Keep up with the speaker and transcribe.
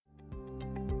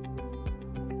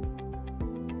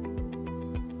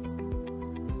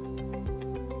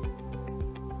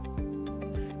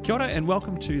Kia ora and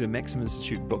welcome to the Maxim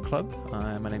Institute Book Club.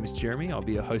 My name is Jeremy. I'll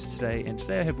be your host today, and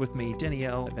today I have with me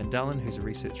Danielle Van Dalen, who's a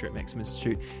researcher at Maxim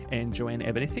Institute, and Joanne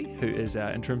Abernethy, who is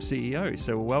our interim CEO.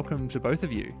 So welcome to both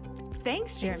of you.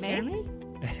 Thanks, Jeremy.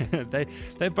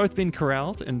 They've both been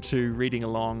corralled into reading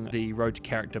along The Road to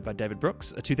Character by David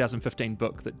Brooks, a 2015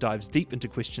 book that dives deep into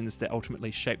questions that ultimately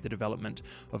shape the development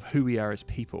of who we are as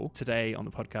people. Today on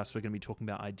the podcast, we're going to be talking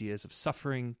about ideas of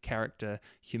suffering, character,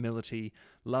 humility,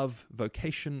 love,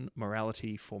 vocation,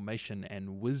 morality, formation,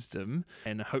 and wisdom.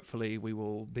 And hopefully we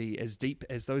will be as deep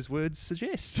as those words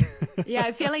suggest. Yeah,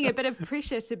 I'm feeling a bit of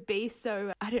pressure to be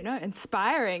so,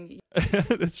 inspiring.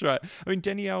 That's right. I mean,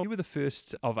 Danielle, you were the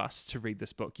first of us to read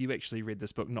this book. You actually read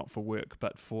this book not for work,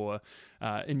 but for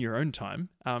in your own time.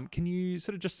 Can you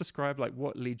sort of just describe like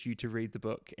what led you to read the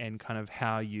book and kind of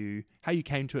how you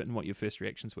came to it and what your first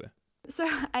reactions were? So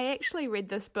I actually read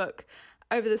this book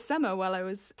over the summer while I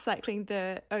was cycling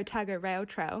the Otago Rail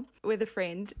Trail with a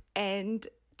friend and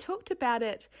talked about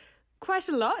it quite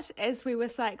a lot as we were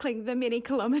cycling the many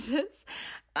kilometres.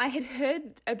 I had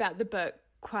heard about the book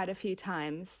quite a few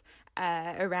times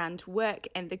around work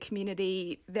and the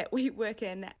community that we work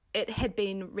in. It had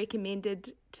been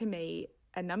recommended to me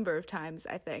a number of times,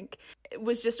 I think. It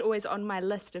was just always on my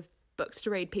list of books to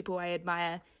read. People I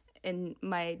admire in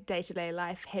my day-to-day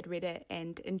life had read it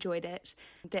and enjoyed it.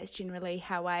 That's generally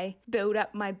how I build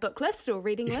up my book list or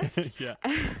reading list. Yeah.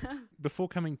 Before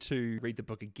coming to read the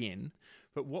book again,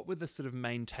 but what were the sort of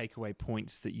main takeaway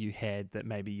points that you had that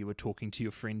maybe you were talking to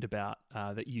your friend about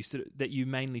that you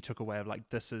mainly took away of like,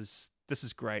 this is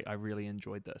great, I really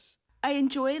enjoyed this? I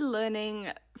enjoy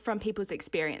learning from people's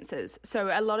experiences.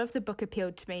 So a lot of the book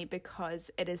appealed to me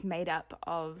because it is made up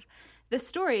of the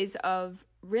stories of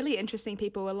really interesting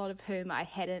people, a lot of whom I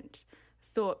hadn't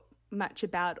thought much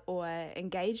about or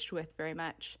engaged with very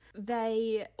much.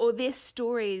 Their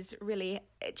stories really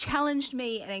challenged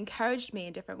me and encouraged me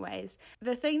in different ways.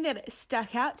 The thing that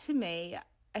stuck out to me,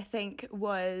 I think,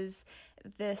 was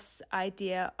this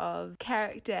idea of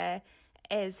character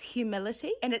as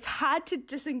humility. And it's hard to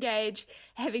disengage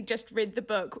having just read the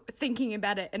book, thinking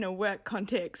about it in a work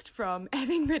context from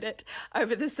having read it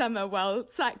over the summer while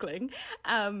cycling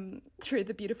through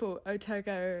the beautiful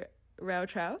Otago Rail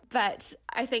Trail. But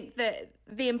I think that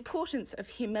the importance of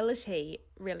humility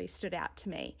really stood out to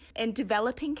me. In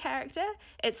developing character,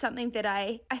 it's something that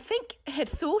I think had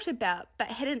thought about but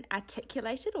hadn't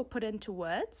articulated or put into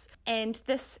words. And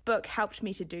this book helped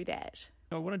me to do that.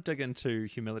 I want to dig into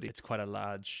humility. It's quite a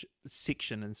large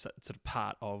section and sort of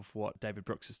part of what David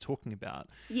Brooks is talking about.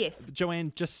 Yes.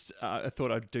 Joanne, just I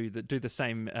thought I'd do the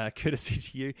same courtesy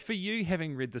to you. For you,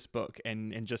 having read this book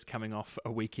and just coming off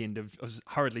a weekend of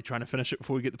hurriedly trying to finish it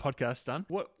before we get the podcast done,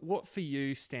 what for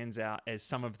you stands out as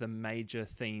some of the major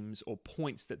themes or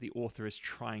points that the author is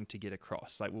trying to get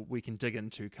across? Like, we can dig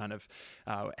into kind of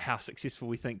how successful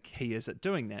we think he is at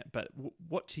doing that, but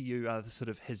what to you are the sort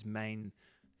of his main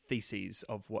theses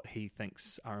of what he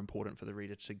thinks are important for the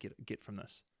reader to get from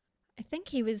this? I think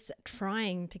he was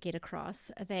trying to get across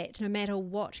that no matter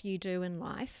what you do in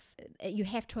life, you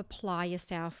have to apply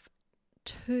yourself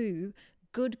to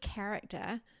good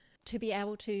character to be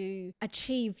able to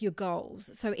achieve your goals.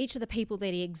 So each of the people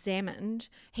that he examined,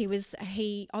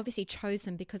 he obviously chose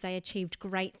them because they achieved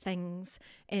great things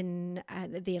in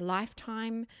their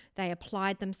lifetime. They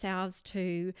applied themselves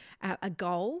to a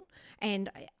goal. And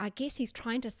I guess he's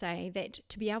trying to say that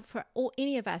to be able for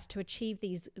any of us to achieve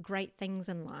these great things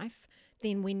in life,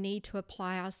 then we need to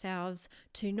apply ourselves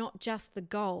to not just the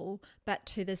goal, but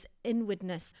to this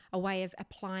inwardness, a way of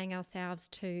applying ourselves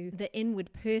to the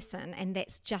inward person, and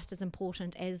that's just as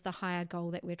important as the higher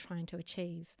goal that we're trying to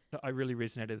achieve. I really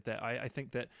resonated with that. I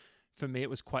think that for me it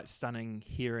was quite stunning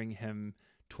hearing him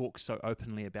talk so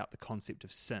openly about the concept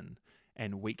of sin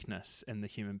and weakness in the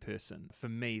human person. For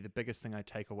me, the biggest thing I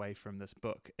take away from this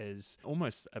book is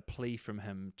almost a plea from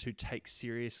him to take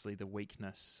seriously the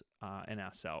weakness in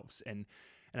ourselves. And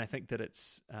I think that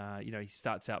it's, he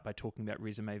starts out by talking about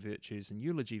resume virtues and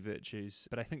eulogy virtues,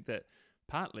 but I think that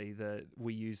partly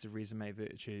we use the resume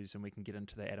virtues, and we can get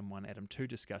into the Adam 1, Adam 2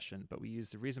 discussion, but we use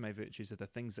the resume virtues of the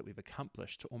things that we've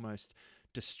accomplished to almost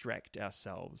distract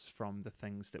ourselves from the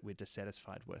things that we're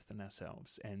dissatisfied with in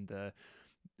ourselves. And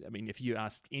if you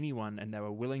asked anyone and they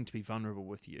were willing to be vulnerable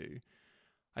with you,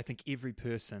 I think every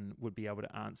person would be able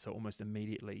to answer almost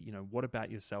immediately, what about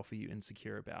yourself are you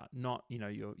insecure about? Not,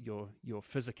 your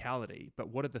physicality, but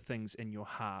what are the things in your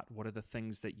heart? What are the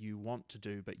things that you want to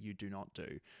do but you do not do?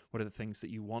 What are the things that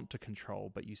you want to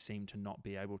control but you seem to not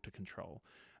be able to control?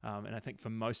 And I think for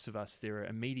most of us, there are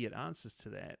immediate answers to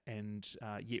that, and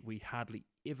yet we hardly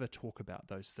ever talk about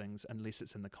those things unless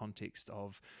it's in the context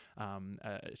of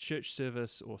a church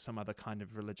service or some other kind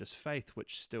of religious faith,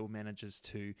 which still manages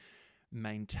to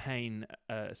maintain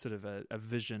a sort of a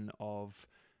vision of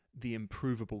the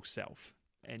improvable self.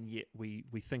 And yet we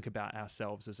think about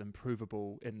ourselves as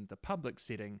improvable in the public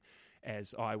setting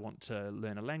as, I want to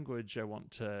learn a language, I want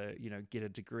to, get a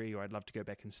degree, or I'd love to go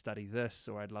back and study this,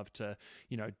 or I'd love to,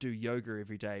 do yoga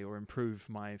every day, or improve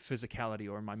my physicality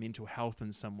or my mental health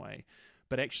in some way.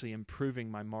 But actually improving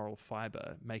my moral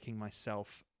fiber, making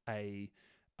myself a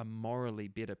morally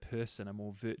better person, a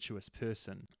more virtuous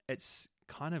person, it's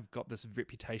kind of got this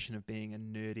reputation of being a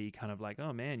nerdy kind of like,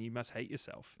 oh man, you must hate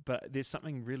yourself. But there's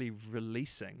something really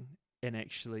releasing in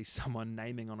actually someone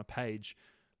naming on a page,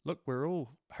 look, we're all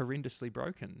horrendously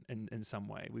broken in some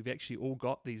way. We've actually all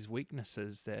got these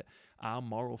weaknesses that are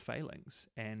moral failings,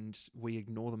 and we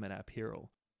ignore them at our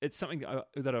peril. It's something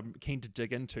that I'm keen to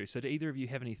dig into. So do either of you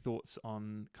have any thoughts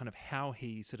on kind of how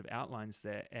he sort of outlines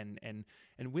that, and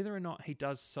whether or not he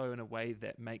does so in a way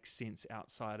that makes sense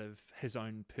outside of his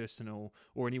own personal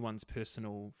or anyone's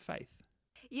personal faith?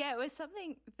 Yeah, it was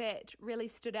something that really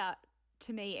stood out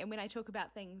to me. And when I talk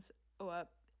about things or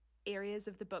areas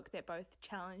of the book that both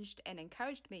challenged and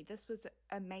encouraged me, this was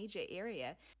a major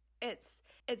area. It's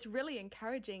really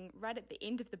encouraging right at the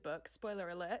end of the book, spoiler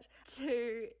alert,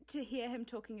 to hear him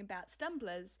talking about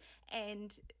stumblers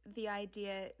and the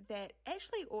idea that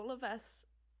actually all of us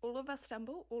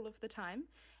stumble all of the time,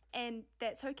 and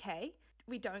that's okay.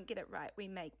 We don't get it right. We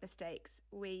make mistakes.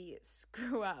 We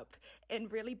screw up in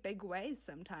really big ways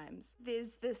sometimes.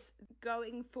 There's this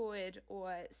going forward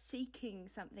or seeking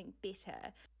something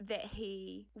better that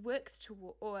he works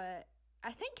toward, or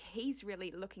I think he's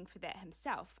really looking for that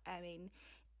himself. I mean,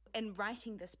 in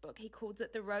writing this book, he calls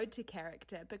it The Road to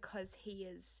Character because he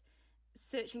is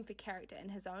searching for character in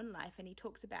his own life, and he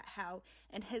talks about how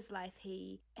in his life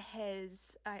he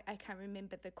has, I can't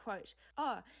remember the quote,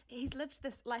 he's lived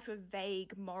this life of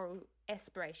vague moral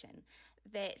aspiration,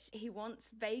 that he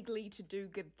wants vaguely to do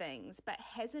good things but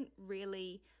hasn't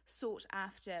really sought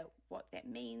after what that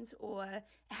means or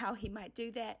how he might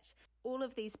do that. All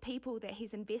of these people that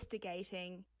he's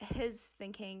investigating, his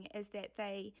thinking is that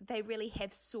they really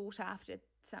have sought after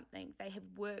something. They have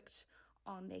worked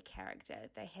on their character.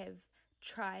 They have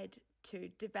tried to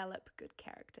develop good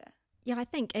character. Yeah, I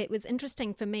think it was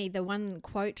interesting for me, the one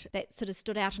quote that sort of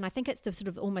stood out, and I think it's the sort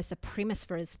of almost the premise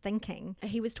for his thinking.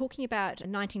 He was talking about a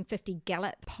 1950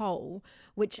 Gallup poll,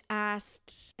 which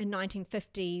asked in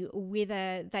 1950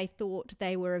 whether they thought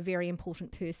they were a very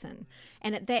important person.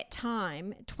 And at that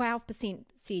time, 12%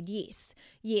 said yes,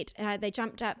 yet they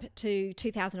jumped up to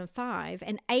 2005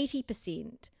 and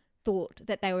 80% thought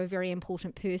that they were a very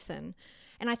important person.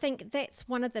 And I think that's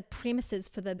one of the premises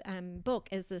for the book,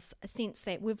 is this sense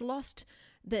that we've lost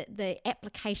the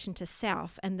application to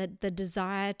self and the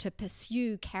desire to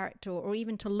pursue character or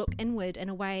even to look inward in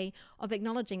a way of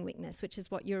acknowledging weakness, which is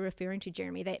what you're referring to,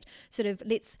 Jeremy, that sort of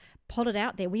let's plot it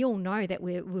out there. We all know that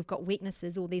we've got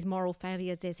weaknesses or these moral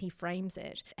failures as he frames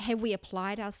it. Have we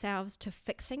applied ourselves to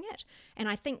fixing it? And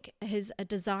I think his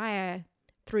desire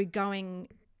through going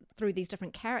through these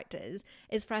different characters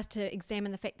is for us to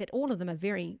examine the fact that all of them are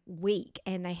very weak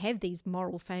and they have these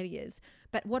moral failures.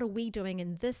 But what are we doing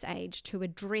in this age to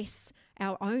address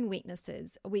our own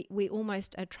weaknesses? We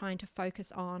almost are trying to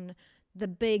focus on the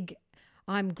big,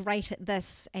 I'm great at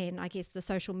this, and I guess the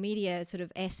social media sort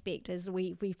of aspect is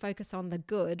we focus on the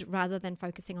good rather than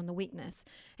focusing on the weakness.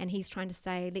 And he's trying to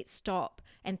say, let's stop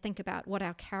and think about what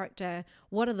our character,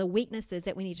 what are the weaknesses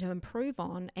that we need to improve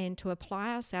on and to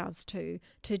apply ourselves to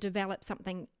develop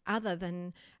something other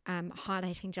than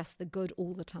highlighting just the good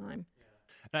all the time.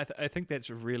 And I think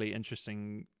that's a really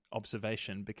interesting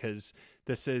observation, because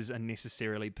this is a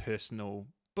necessarily personal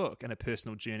book and a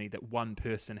personal journey that one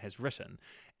person has written,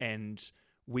 and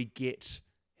we get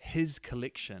his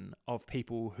collection of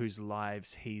people whose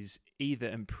lives he's either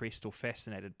impressed or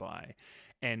fascinated by.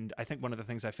 And I think one of the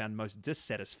things I found most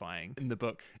dissatisfying in the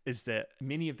book is that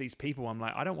many of these people, I'm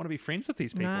like, I don't want to be friends with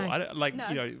these people.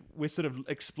 No. We're sort of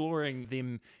exploring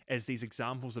them as these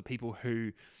examples of people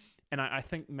who, and I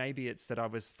think maybe it's that I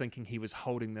was thinking he was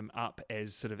holding them up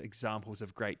as sort of examples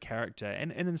of great character.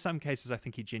 And in some cases, I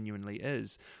think he genuinely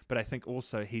is. But I think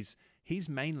also he's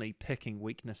mainly picking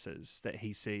weaknesses that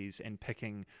he sees and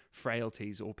picking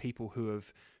frailties or people who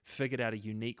have figured out a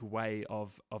unique way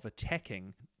of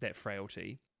attacking that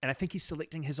frailty. And I think he's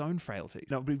selecting his own frailties.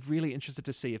 Now, I'd be really interested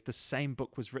to see if the same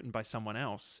book was written by someone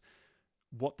else,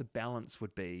 what the balance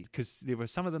would be, because there were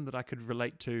some of them that I could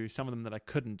relate to, some of them that I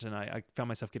couldn't, and I found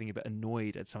myself getting a bit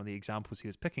annoyed at some of the examples he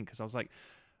was picking, because I was like,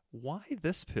 why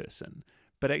this person?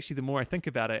 But actually, the more I think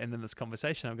about it, and then this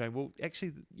conversation, I'm going, well,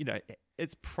 actually,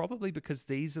 it's probably because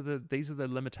these are the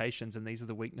limitations and these are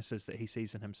the weaknesses that he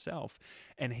sees in himself,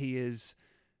 and he is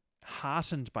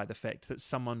heartened by the fact that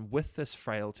someone with this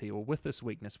frailty or with this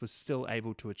weakness was still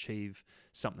able to achieve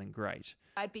something great.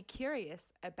 I'd be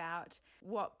curious about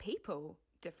what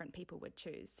different people would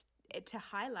choose to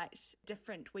highlight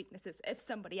different weaknesses. If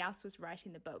somebody else was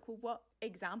writing the book, well, what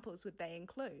examples would they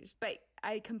include? But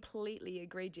I completely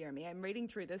agree, Jeremy. I'm reading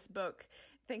through this book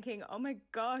thinking, oh my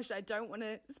gosh, I don't want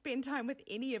to spend time with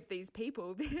any of these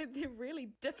people. They're really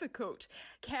difficult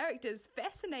characters,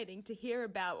 fascinating to hear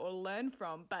about or learn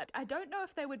from, but I don't know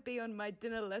if they would be on my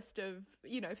dinner list of,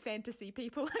 fantasy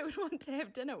people I would want to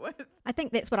have dinner with. I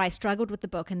think that's what I struggled with the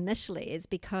book initially, is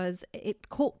because it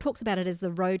talks about it as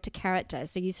the road to character.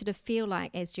 So you sort of feel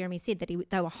like, as Jeremy said, that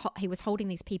he was holding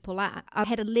these people up. I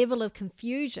had a level of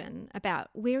confusion about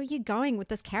where are you going with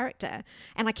this character?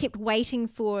 And I kept waiting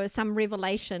for some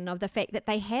revelation of the fact that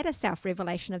they had a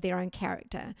self-revelation of their own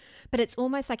character. But it's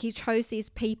almost like he chose these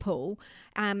people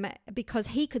because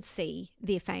he could see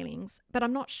their failings. But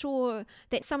I'm not sure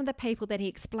that some of the people that he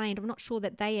explained, I'm not sure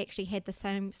that they actually had the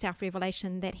same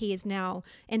self-revelation that he is now,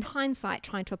 in hindsight,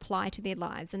 trying to apply to their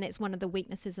lives. And that's one of the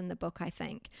weaknesses in the book, I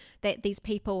think, that these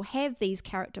people have these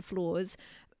character flaws.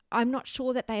 I'm not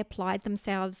sure that they applied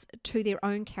themselves to their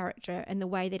own character in the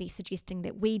way that he's suggesting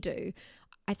that we do.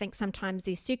 I think sometimes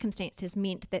these circumstances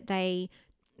meant that they,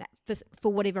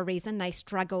 for whatever reason, they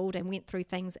struggled and went through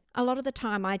things. A lot of the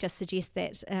time I just suggest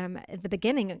that at the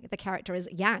beginning the character is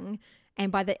young,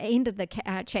 and by the end of the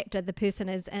chapter the person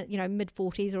is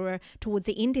mid-40s or towards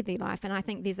the end of their life. And I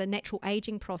think there's a natural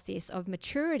aging process of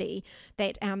maturity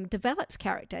that develops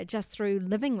character just through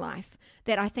living life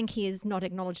that I think he is not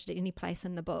acknowledged at any place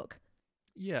in the book.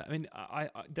 Yeah, I mean, I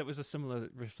that was a similar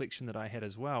reflection that I had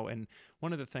as well. And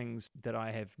one of the things that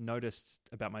I have noticed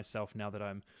about myself now that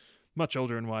I'm much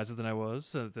older and wiser than I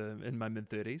was in my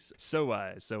mid-30s. So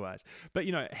wise. But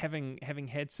having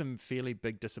had some fairly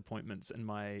big disappointments in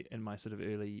my sort of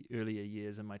earlier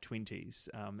years in my 20s,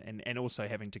 and also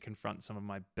having to confront some of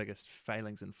my biggest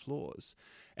failings and flaws,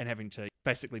 and having to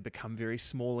basically become very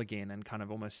small again and kind of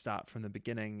almost start from the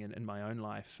beginning in my own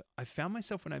life, I found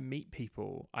myself, when I meet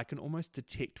people, I can almost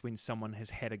detect when someone has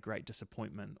had a great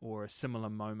disappointment or a similar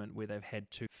moment where they've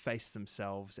had to face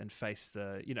themselves and face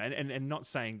the, and not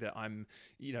saying that I'm,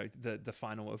 the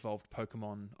final evolved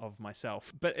Pokemon of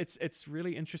myself, but it's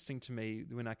really interesting to me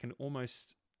when I can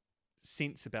almost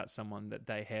sense about someone that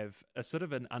they have a sort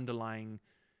of an underlying.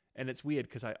 And it's weird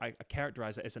because I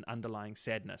characterize it as an underlying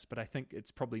sadness, but I think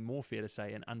it's probably more fair to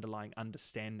say an underlying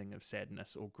understanding of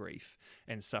sadness or grief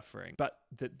and suffering. But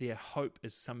that their hope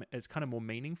is kind of more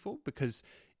meaningful, because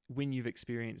when you've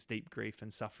experienced deep grief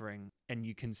and suffering, and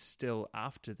you can still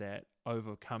after that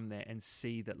overcome that and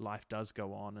see that life does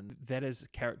go on, and that is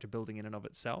character building in and of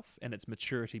itself, and it's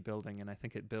maturity building, and I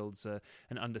think it builds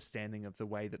an understanding of the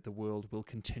way that the world will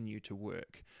continue to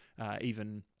work.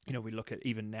 Even we look at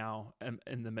even now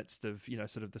in the midst of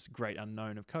sort of this great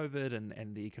unknown of COVID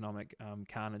and the economic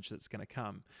carnage that's going to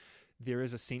come, there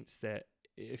is a sense that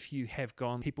if you have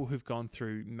people who've gone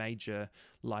through major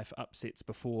life upsets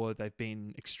before, they've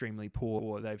been extremely poor,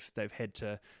 or they've had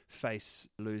to face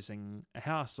losing a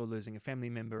house or losing a family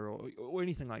member or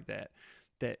anything like that,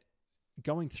 that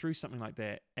going through something like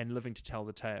that and living to tell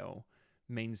the tale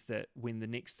means that when the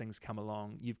next things come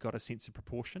along, you've got a sense of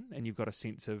proportion, and you've got a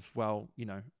sense of,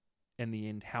 in the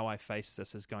end, how I face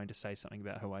this is going to say something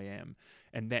about who I am.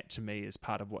 And that to me is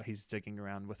part of what he's digging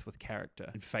around with character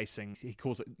and facing. He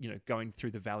calls it, going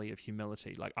through the valley of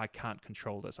humility. Like, I can't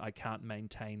control this. I can't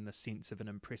maintain the sense of an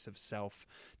impressive self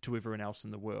to everyone else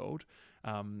in the world.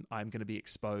 I'm going to be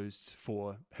exposed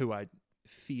for who I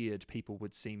feared people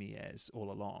would see me as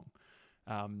all along.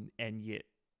 And yet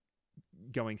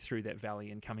going through that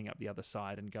valley and coming up the other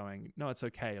side and going, no, it's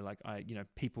okay. Like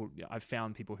I've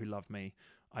found people who love me.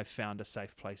 I've found a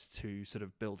safe place to sort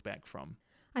of build back from.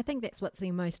 I think that's what's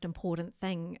the most important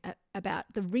thing about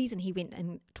the reason he went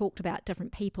and talked about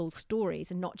different people's stories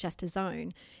and not just his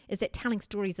own, is that telling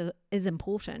stories is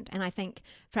important. And I think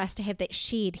for us to have that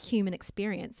shared human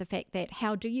experience, the fact that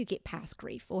how do you get past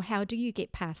grief or how do you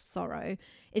get past sorrow,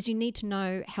 is you need to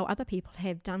know how other people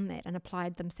have done that and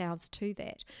applied themselves to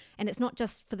that. And it's not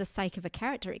just for the sake of a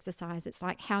character exercise. It's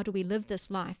like, how do we live this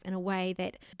life in a way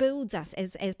that builds us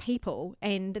as people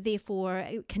and therefore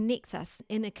connects us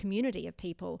in a community of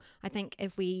people? I think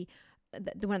if we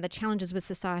one of the challenges with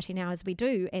society now is we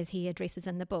do, as he addresses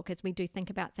in the book, is we do think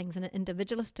about things in an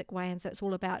individualistic way, and so it's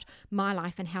all about my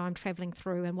life and how I'm traveling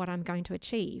through and what I'm going to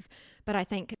achieve. But I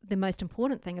think the most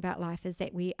important thing about life is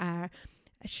that we are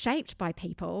shaped by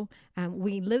people,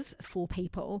 we live for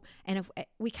people, and if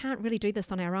we can't really do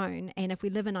this on our own, and if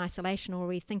we live in isolation or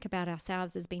we think about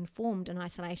ourselves as being formed in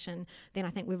isolation, then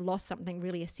I think we've lost something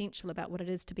really essential about what it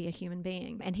is to be a human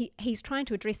being. And he's trying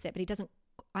to address that, but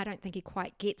I don't think he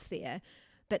quite gets there.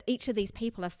 But each of these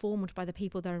people are formed by the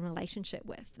people they're in relationship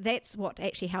with. That's what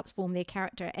actually helps form their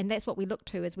character. And that's what we look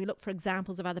to, is we look for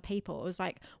examples of other people. It's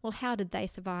like, well, how did they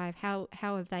survive? How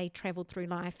have they traveled through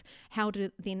life? How do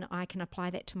then I can apply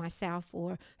that to myself?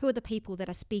 Or who are the people that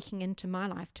are speaking into my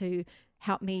life to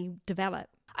help me develop?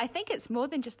 I think it's more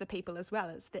than just the people as well.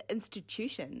 It's the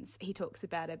institutions he talks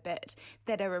about a bit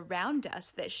that are around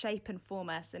us that shape and form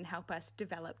us and help us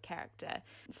develop character.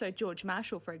 So George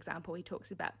Marshall, for example, he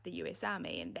talks about the US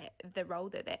Army and the role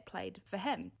that played for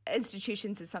him.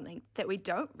 Institutions is something that we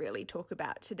don't really talk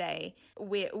about today.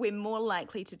 We're more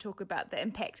likely to talk about the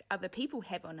impact other people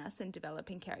have on us in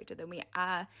developing character than we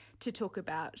are to talk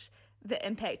about the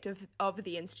impact of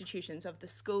the institutions, of the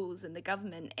schools and the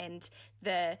government and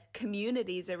the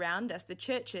communities around us, the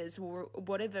churches or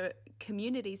whatever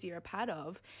communities you're a part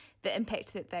of, the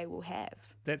impact that they will have.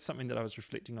 That's something that I was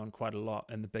reflecting on quite a lot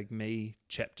in the Big Me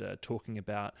chapter, talking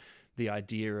about the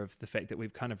idea of the fact that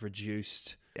we've kind of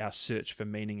reduced our search for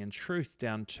meaning and truth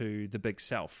down to the big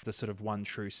self, the sort of one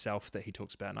true self that he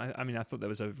talks about. And I thought that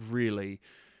was a really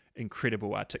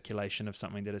incredible articulation of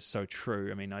something that is so true.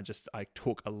 I mean, I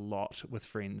talk a lot with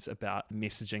friends about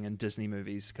messaging in Disney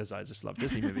movies because I just love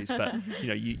Disney movies. But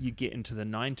you get into the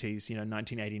 90s,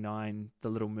 1989, The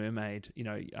Little Mermaid,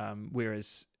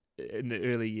 whereas in the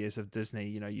early years of Disney,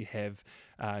 you have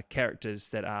characters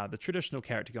that are the traditional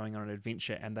character going on an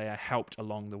adventure, and they are helped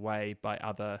along the way by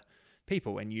other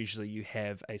people, and usually you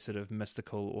have a sort of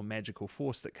mystical or magical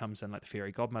force that comes in, like the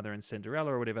fairy godmother in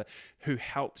Cinderella or whatever, who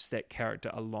helps that character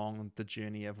along the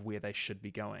journey of where they should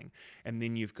be going. And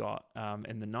then you've got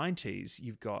in the 90s,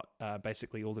 you've got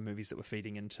basically all the movies that were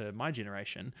feeding into my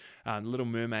generation. Little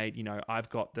Mermaid, I've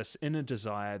got this inner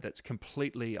desire that's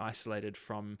completely isolated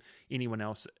from anyone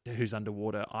else who's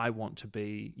underwater. I want to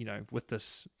be, with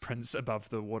this prince above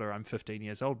the water. I'm 15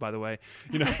 years old, by the way.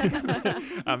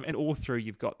 And all through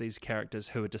you've got these characters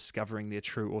who are discovering their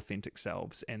true authentic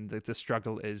selves, and the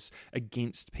struggle is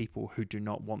against people who do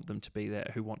not want them to be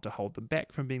that, who want to hold them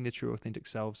back from being their true authentic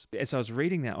selves. As I was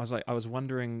reading that, I was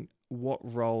wondering what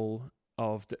role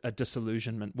of a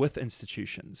disillusionment with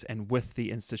institutions and with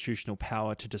the institutional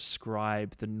power to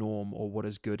describe the norm or what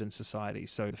is good in society.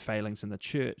 So the failings in the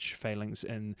church, failings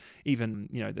in even,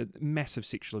 the massive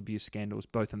sexual abuse scandals,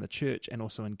 both in the church and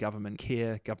also in government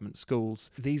care, government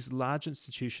schools. These large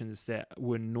institutions that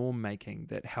were norm making,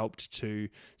 that helped to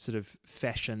sort of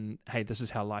fashion, hey, this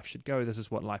is how life should go, this is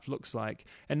what life looks like.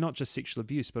 And not just sexual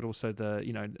abuse, but also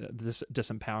this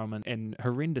disempowerment and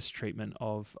horrendous treatment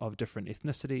of different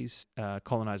ethnicities,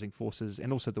 colonizing forces,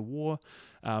 and also the war.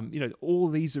 All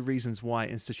these are reasons why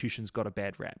institutions got a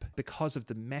bad rap, because of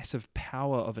the massive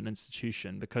power of an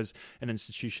institution, because an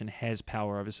institution has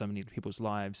power over so many people's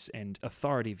lives and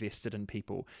authority vested in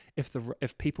people.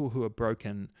 If people who are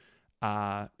broken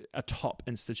are atop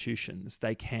institutions,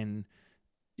 they can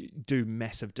do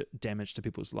massive damage to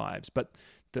people's lives. But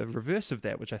the reverse of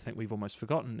that, which I think we've almost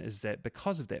forgotten, is that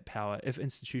because of that power, if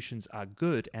institutions are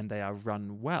good and they are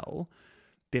run well,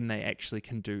 then they actually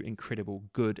can do incredible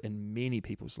good in many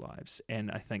people's lives. And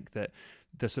I think that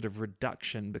the sort of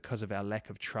reduction, because of our lack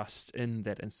of trust in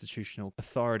that institutional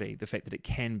authority, the fact that it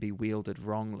can be wielded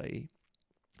wrongly,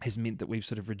 has meant that we've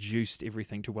sort of reduced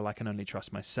everything to, well, I can only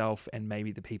trust myself and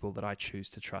maybe the people that I choose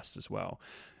to trust as well.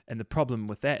 And the problem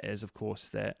with that is, of course,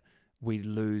 that we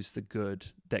lose the good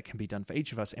that can be done for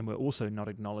each of us, and we're also not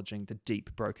acknowledging the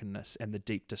deep brokenness and the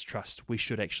deep distrust we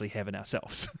should actually have in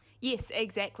ourselves. Yes,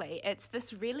 exactly. It's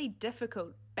this really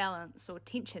difficult balance or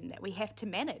tension that we have to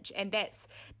manage, and that's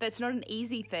not an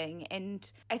easy thing.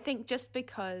 And I think just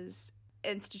because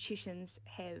institutions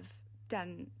have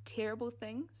done terrible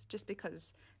things, just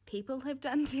because people have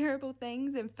done terrible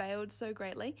things and failed so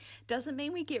greatly, doesn't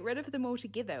mean we get rid of them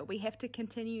altogether. We have to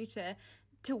continue to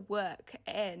work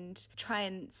and try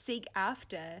and seek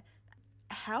after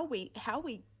how we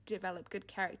develop good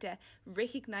character,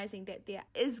 recognizing that there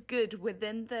is good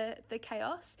within the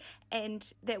chaos,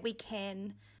 and that we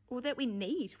can, or that we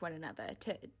need one another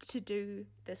to do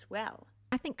this well.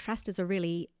 I think trust is a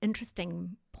really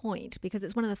interesting point, because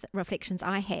it's one of the reflections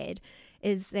I had,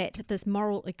 is that this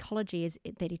moral ecology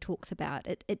that he talks about,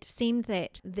 it seemed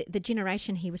that the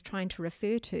generation he was trying to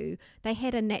refer to, they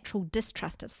had a natural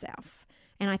distrust of self.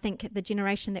 And I think the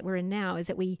generation that we're in now is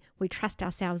that we trust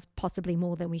ourselves possibly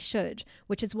more than we should,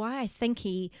 which is why I think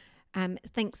he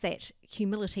thinks that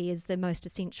humility is the most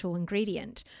essential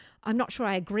ingredient. I'm not sure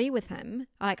I agree with him.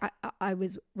 I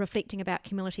was reflecting about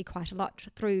humility quite a lot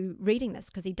through reading this,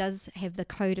 because he does have the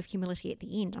code of humility at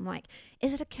the end. I'm like,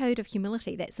 is it a code of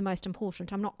humility that's the most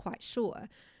important? I'm not quite sure.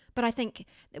 But I think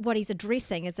what he's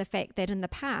addressing is the fact that in the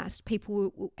past,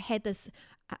 people had this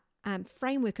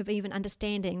framework of even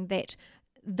understanding that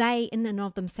they in and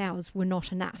of themselves were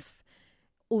not enough,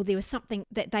 or there was something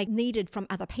that they needed from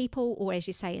other people, or as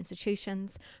you say,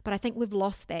 institutions. But I think we've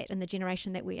lost that in the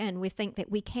generation that we're in. We think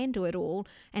that we can do it all,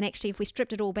 and actually if we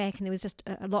stripped it all back and there was just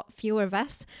a lot fewer of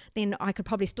us, then I could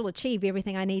probably still achieve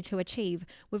everything I need to achieve.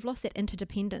 We've lost that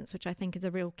interdependence, which I think is a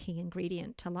real key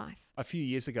ingredient to life. A few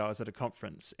years ago, I was at a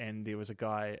conference and there was a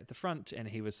guy at the front and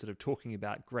he was sort of talking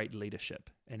about great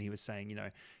leadership. And he was saying,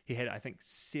 he had, I think,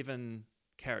 7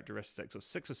 characteristics or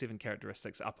 6 or 7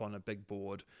 characteristics up on a big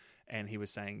board. And he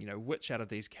was saying, which out of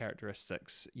these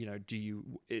characteristics,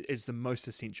 is the most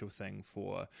essential thing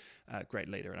for a great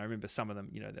leader? And I remember some of them,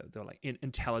 they were like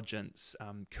intelligence,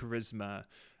 charisma,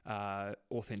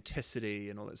 authenticity,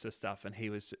 and all that sort of stuff. And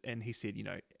he said,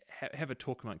 have a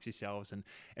talk amongst yourselves. And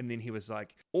then he was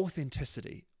like,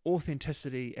 authenticity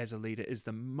as a leader is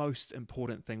the most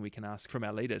important thing we can ask from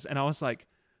our leaders. And I was like,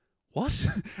 what?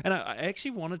 And I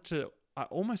actually I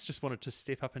almost just wanted to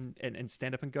step up and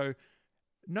stand up and go,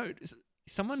 no,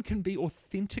 someone can be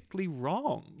authentically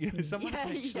wrong. Someone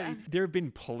can actually. There have been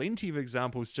plenty of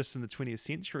examples just in the 20th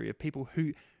century of people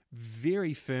who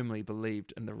very firmly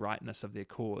believed in the rightness of their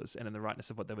cause and in the rightness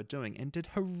of what they were doing and did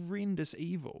horrendous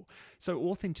evil. So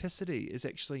authenticity is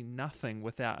actually nothing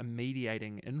without a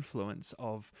mediating influence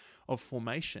of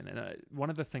formation. And one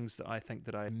of the things that I think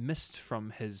that I missed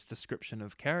from his description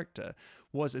of character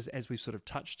was, as we've sort of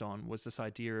touched on, was this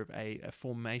idea of a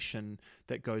formation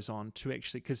that goes on to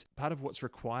actually, because part of what's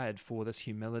required for this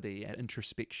humility and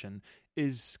introspection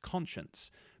is conscience.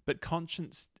 But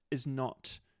conscience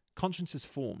is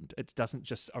formed. It doesn't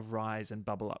just arise and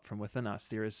bubble up from within us.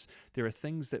 There are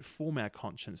things that form our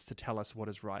conscience to tell us what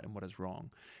is right and what is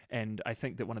wrong. And I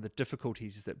think that one of the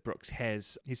difficulties that Brooks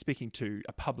has, he's speaking to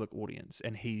a public audience,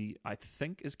 and he, I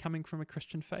think, is coming from a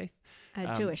Christian faith.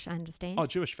 Jewish, I understand. Oh,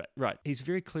 Jewish faith, right. He's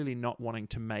very clearly not wanting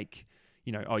to make,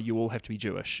 you all have to be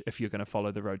Jewish if you're going to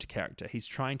follow the road to character. He's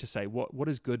trying to say what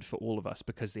is good for all of us,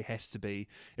 because there has to be,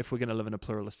 if we're going to live in a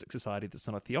pluralistic society that's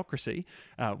not a theocracy,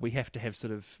 we have to have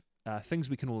sort of things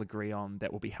we can all agree on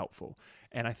that will be helpful.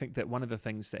 And I think that one of the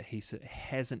things that he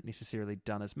hasn't necessarily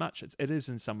done as much, it is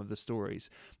in some of the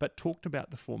stories, but talked about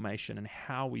the formation and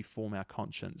how we form our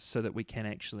conscience so that we can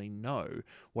actually know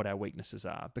what our weaknesses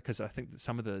are. Because I think that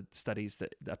some of the studies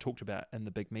that are talked about in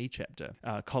the Big Me chapter,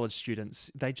 college students,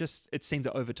 it seemed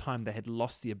that over time they had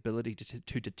lost the ability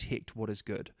to detect what is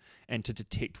good and to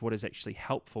detect what is actually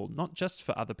helpful, not just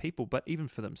for other people, but even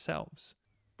for themselves.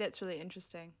 That's really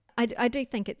interesting. I do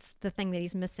think it's the thing that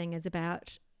he's missing is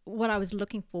about what I was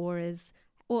looking for is,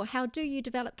 or how do you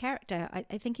develop character?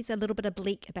 I think he's a little bit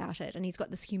oblique about it, and he's got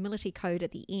this humility code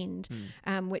at the end,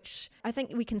 which I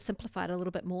think we can simplify it a little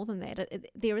bit more than that.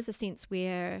 There is a sense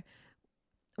where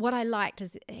what I liked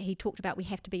is he talked about we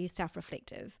have to be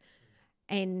self-reflective,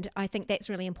 and I think that's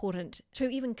really important to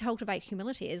even cultivate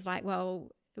humility. Is like,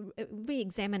 well,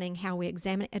 re-examining how we're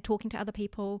talking to other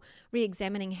people,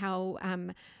 re-examining how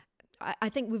I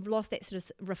think we've lost that sort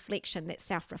of reflection, that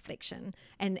self-reflection,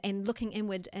 and looking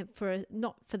inward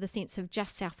not for the sense of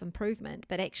just self-improvement,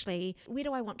 but actually, where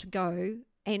do I want to go,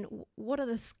 and what are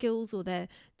the skills or the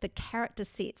character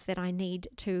sets that I need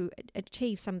to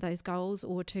achieve some of those goals,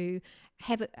 or to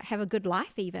have a good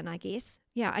life even, I guess.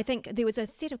 Yeah, I think there was a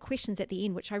set of questions at the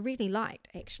end which I really liked,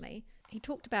 actually. He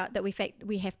talked about that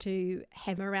we have to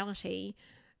have morality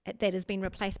that has been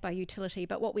replaced by utility,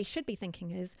 but what we should be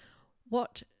thinking is,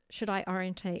 what should I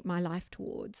orientate my life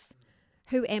towards?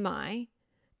 Who am I,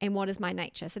 and what is my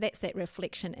nature? So that's that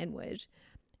reflection inward.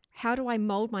 How do I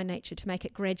mold my nature to make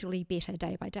it gradually better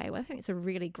day by day? Well, I think it's a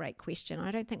really great question.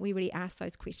 I don't think we really ask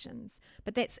those questions,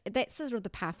 but that's sort of the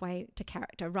pathway to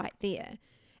character right there,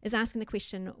 is asking the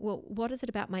question, well, what is it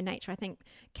about my nature? I think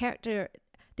character,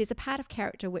 there's a part of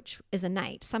character which is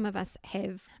innate. Some of us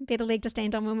have a better leg to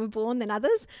stand on when we're born than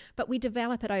others, but we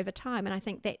develop it over time. And I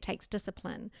think that takes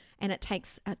discipline, and it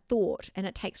takes a thought, and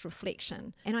it takes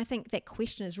reflection. And I think that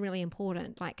question is really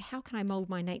important. Like, how can I mold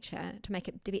my nature to make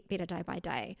it better day by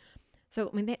day? So,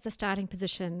 I mean, that's a starting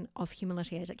position of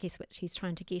humility, I guess, which he's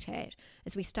trying to get at,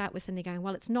 is we start with something going,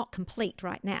 well, it's not complete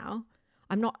right now.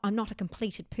 I'm not a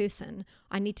completed person.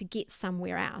 I need to get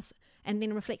somewhere else. And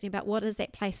then reflecting about what is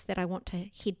that place that I want to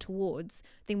head towards,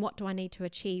 then what do I need to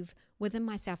achieve within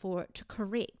myself or to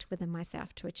correct within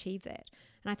myself to achieve that?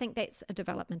 And I think that's a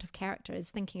development of character, is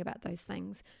thinking about those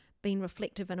things, being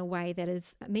reflective in a way that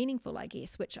is meaningful, I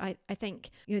guess, which I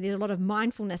think, there's a lot of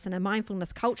mindfulness and a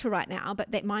mindfulness culture right now,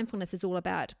 but that mindfulness is all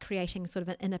about creating sort of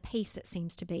an inner peace, it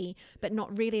seems to be, but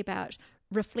not really about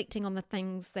reflecting on the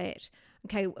things that,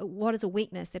 okay, what is a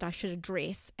weakness that I should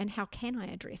address and how can I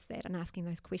address that, and asking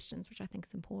those questions, which I think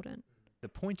is important. The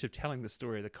point of telling the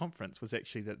story of the conference was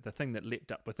actually that the thing that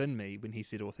leapt up within me when he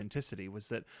said authenticity was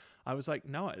that I was like,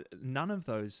 no, none of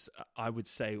those, I would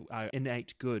say, are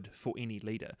innate good for any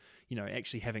leader.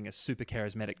 Actually having a super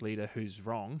charismatic leader who's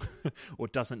wrong or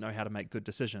doesn't know how to make good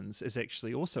decisions is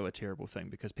actually also a terrible thing,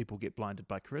 because people get blinded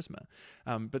by charisma.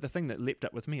 But the thing that leapt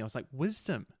up with me, I was like,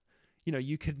 wisdom.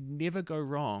 You could never go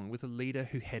wrong with a leader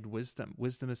who had wisdom.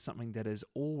 Wisdom is something that is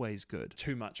always good.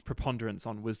 Too much preponderance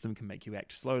on wisdom can make you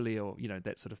act slowly, or,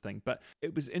 that sort of thing. But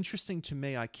it was interesting to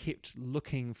me. I kept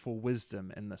looking for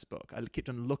wisdom in this book. I kept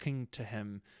on looking to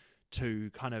him to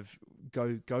kind of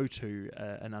go to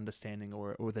an understanding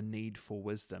or the need for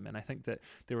wisdom. And I think that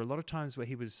there were a lot of times where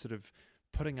he was sort of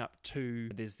putting up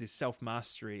there's this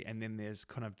self-mastery, and then there's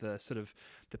kind of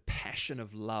the passion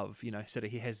of love, so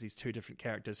he has these two different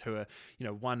characters who are,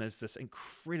 one is this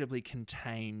incredibly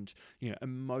contained,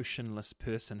 emotionless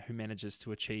person who manages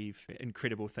to achieve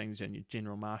incredible things,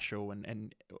 General Marshall,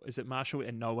 and is it Marshall?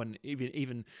 And no one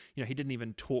even he didn't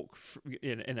even talk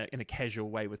in a casual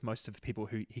way with most of the people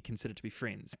who he considered to be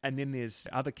friends. And then there's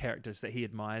other characters that he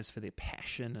admires for their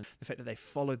passion and the fact that they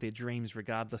followed their dreams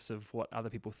regardless of what other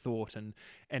people thought. And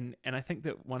I think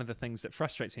that one of the things that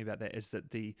frustrates me about that is that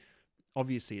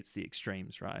obviously it's the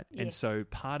extremes, right? Yes. And so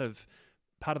part of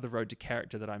the road to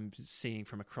character that I'm seeing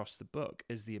from across the book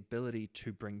is the ability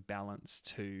to bring balance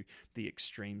to the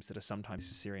extremes that are sometimes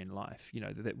necessary in life.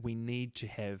 That we need to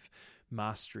have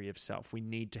mastery of self. We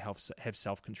need to have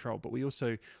self-control, but we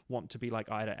also want to be like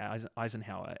Ida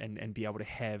Eisenhower and be able to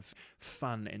have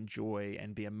fun and joy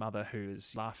and be a mother who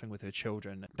is laughing with her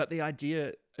children. But the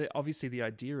idea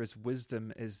is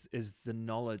wisdom is the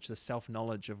knowledge, the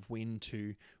self-knowledge of when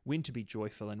to be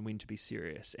joyful and when to be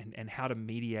serious, and how to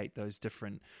mediate those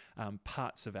different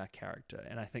parts of our character.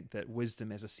 And I think that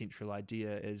wisdom as a central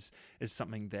idea is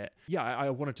something that, I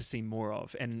wanted to see more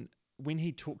of. And when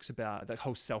he talks about the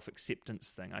whole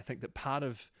self-acceptance thing, I think that part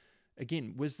of,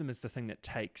 again, wisdom is the thing that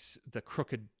takes the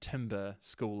crooked timber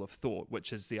school of thought,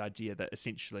 which is the idea that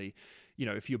essentially,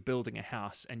 if you're building a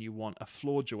house and you want a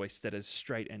floor joist that is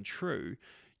straight and true,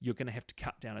 you're going to have to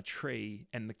cut down a tree,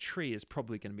 and the tree is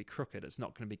probably going to be crooked. It's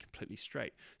not going to be completely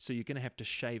straight. So you're going to have to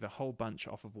shave a whole bunch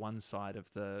off of one side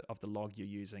of the log you're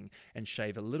using, and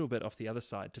shave a little bit off the other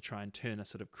side to try and turn a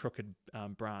sort of crooked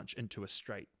branch into a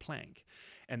straight plank.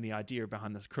 And the idea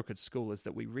behind this crooked school is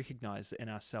that we recognize that in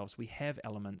ourselves we have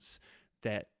elements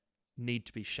that need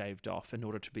to be shaved off in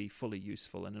order to be fully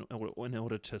useful and in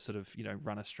order to sort of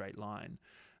run a straight line.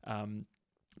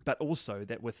 But also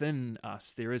that within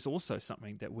us there is also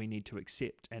something that we need to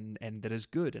accept and that is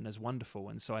good and is wonderful.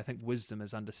 And so I think wisdom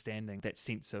is understanding that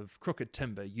sense of crooked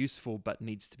timber, useful but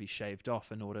needs to be shaved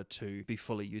off in order to be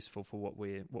fully useful for what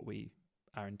we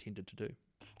are intended to do.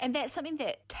 And that's something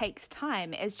that takes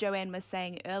time, as Joanne was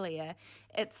saying earlier.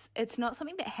 It's not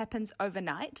something that happens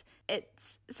overnight.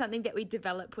 It's something that we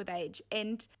develop with age.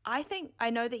 And I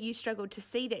know that you struggled to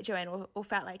see that, Joanne, or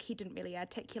felt like he didn't really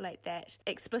articulate that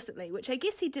explicitly, which I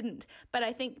guess he didn't. But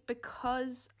I think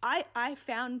because I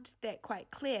found that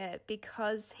quite clear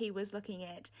because he was looking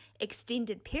at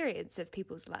extended periods of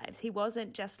people's lives. He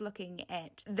wasn't just looking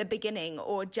at the beginning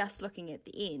or just looking at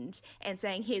the end and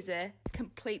saying, here's a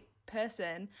complete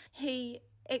person. He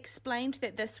explained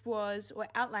that this was, or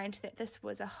outlined that this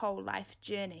was a whole life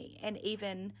journey, and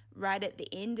even right at the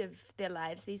end of their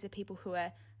lives, these are people who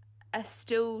are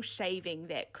still shaving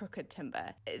that crooked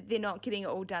timber. They're not getting it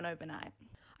all done overnight.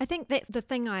 I think that's the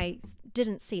thing I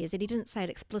didn't see, is that he didn't say it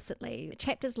explicitly.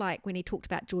 Chapters like when he talked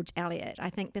about George Eliot, I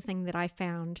think the thing that I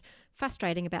found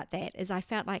frustrating about that is I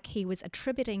felt like he was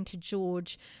attributing to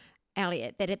George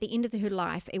Eliot that at the end of her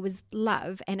life it was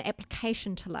love and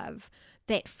application to love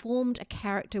that formed a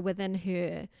character within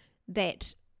her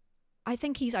that I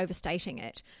think he's overstating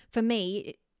it. For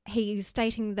me, he was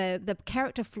stating the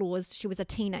character flaws. She was a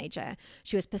teenager.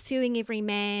 She was pursuing every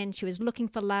man. She was looking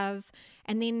for love.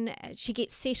 And then she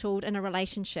gets settled in a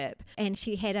relationship, and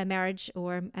she had a marriage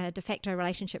or a de facto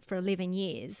relationship for 11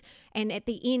 years. And at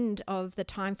the end of the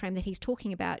time frame that he's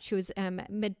talking about, she was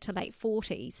mid to late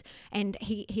 40s. And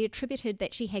he attributed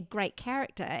that she had great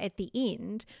character at the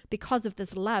end because of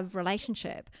this love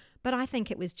relationship. But I think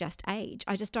it was just age.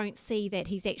 I just don't see that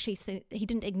he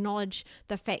didn't acknowledge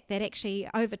the fact that actually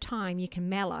over time you can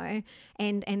mellow,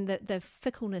 and the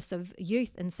fickleness of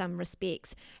youth in some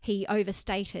respects. He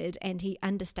overstated and he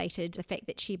understated the fact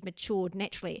that she'd matured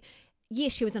naturally.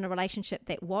 Yes, she was in a relationship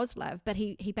that was love, but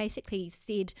he basically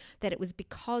said that it was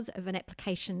because of an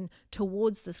application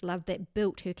towards this love that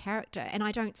built her character. And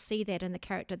I don't see that in the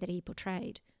character that he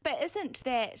portrayed. But isn't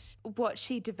that what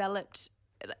she developed,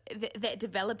 that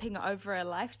developing over a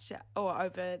lifetime or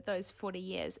over those 40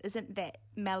 years, isn't that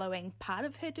mellowing part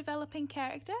of her developing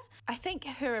character? I think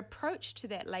her approach to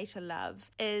that later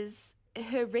love is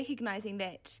her recognizing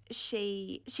that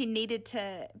she needed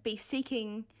to be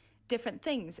seeking different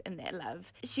things in that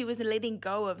love. She was letting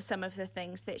go of some of the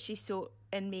things that she sought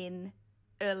in men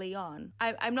early on.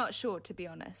 I'm not sure, to be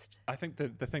honest. I think the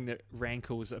thing that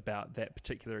rankles about that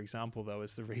particular example, though,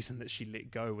 is the reason that she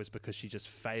let go was because she just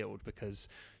failed because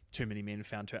too many men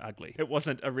found her ugly. It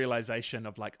wasn't a realization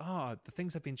of like, oh, the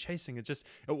things I've been chasing it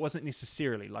wasn't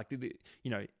necessarily like,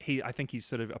 I think he's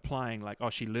sort of applying like, oh,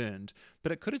 she learned,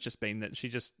 but it could have just been that she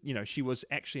just, she was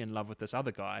actually in love with this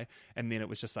other guy, and then it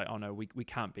was just like, oh no, we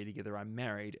can't be together, I'm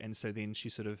married. And so then she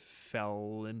sort of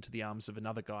fell into the arms of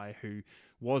another guy who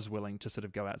was willing to sort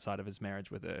of go outside of his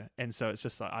marriage with her. And so it's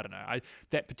just like, I don't know,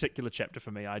 that particular chapter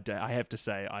for me, I have to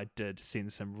say I did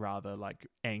send some rather like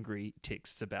angry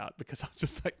texts about, because I was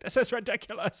just like, this is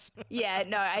ridiculous. Yeah,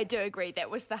 no, I do agree.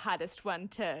 That was the hardest one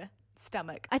to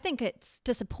stomach. I think it's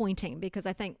disappointing because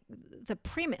I think the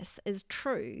premise is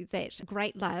true that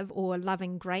great love or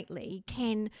loving greatly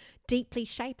can deeply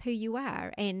shape who you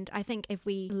are. And I think if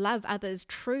we love others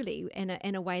truly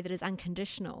in a way that is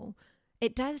unconditional,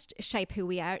 it does shape who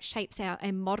we are. It shapes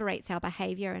and moderates our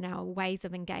behaviour and our ways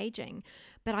of engaging.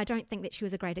 But I don't think that she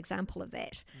was a great example of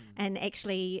that. And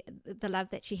actually, the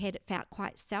love that she had, it felt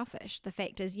quite selfish. The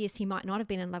fact is, yes, he might not have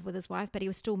been in love with his wife, but he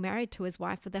was still married to his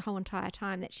wife for the whole entire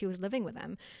time that she was living with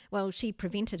him. Well, she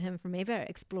prevented him from ever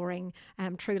exploring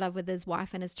true love with his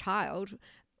wife and his child.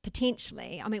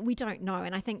 Potentially. I mean, we don't know.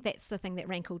 And I think that's the thing that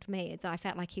rankled me, is I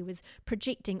felt like he was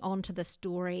projecting onto the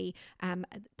story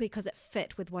because it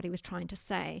fit with what he was trying to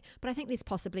say. But I think there's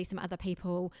possibly some other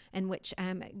people in which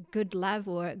good love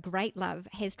or great love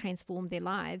has transformed their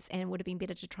lives, and it would have been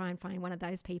better to try and find one of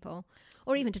those people,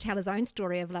 or even to tell his own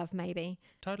story of love, maybe.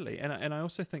 Totally. And I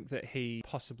also think that he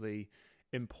possibly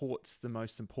imports the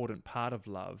most important part of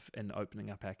love in opening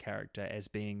up our character as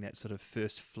being that sort of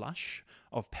first flush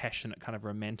of passionate kind of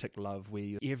romantic love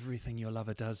where everything your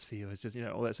lover does for you is just,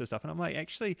 all that sort of stuff. And I'm like,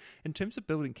 actually, in terms of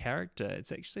building character,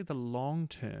 it's actually the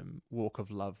long-term walk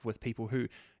of love with people who,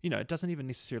 it doesn't even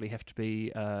necessarily have to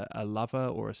be a lover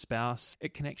or a spouse.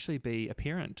 It can actually be a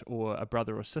parent or a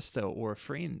brother or sister or a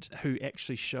friend who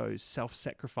actually shows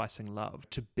self-sacrificing love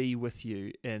to be with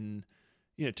you in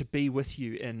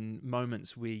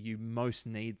moments where you most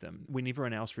need them, when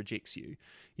everyone else rejects you,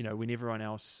 when everyone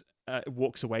else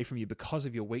walks away from you because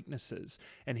of your weaknesses.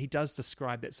 And he does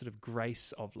describe that sort of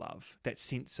grace of love, that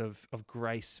sense of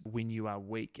grace when you are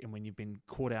weak and when you've been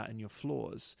caught out in your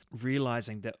flaws,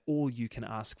 realizing that all you can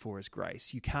ask for is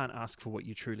grace. You can't ask for what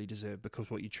you truly deserve, because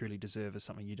what you truly deserve is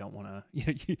something you don't want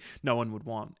to, no one would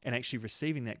want. And actually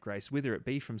receiving that grace, whether it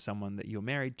be from someone that you're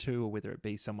married to, or whether it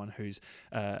be someone who's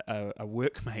a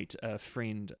workmate, a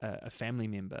friend, a family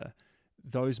member,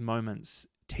 those moments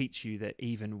teach you that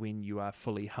even when you are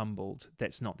fully humbled,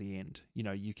 that's not the end.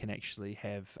 You can actually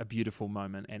have a beautiful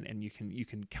moment, and you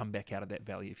can come back out of that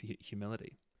valley of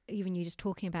humility. Even you just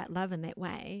talking about love in that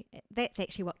way, that's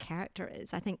actually what character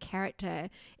is. I think character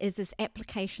is this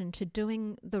application to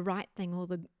doing the right thing or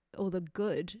the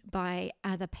good by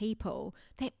other people.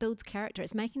 That builds character.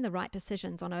 It's making the right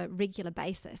decisions on a regular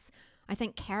basis. I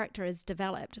think character is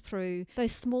developed through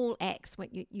those small acts, what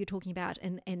you're talking about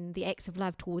in the acts of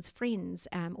love towards friends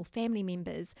or family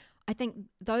members. I think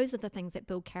those are the things that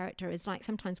build character. Is like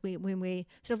sometimes when we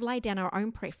sort of lay down our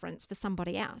own preference for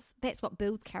somebody else, that's what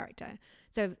builds character.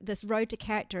 So this road to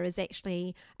character is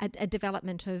actually a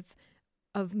development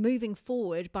of moving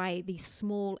forward by these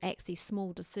small acts, these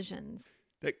small decisions.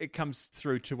 it comes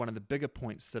through to one of the bigger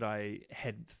points that I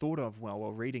had thought of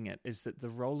while reading it, is that the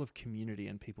role of community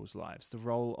in people's lives, the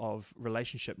role of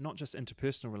relationship, not just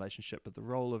interpersonal relationship, but the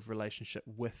role of relationship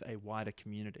with a wider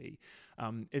community,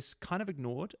 is kind of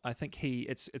ignored. I think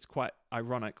it's quite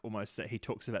ironic almost that he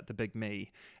talks about the big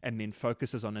me and then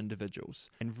focuses on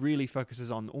individuals and really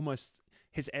focuses on almost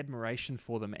his admiration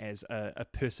for them as a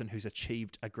person who's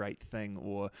achieved a great thing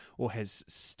or has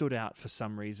stood out for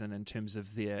some reason in terms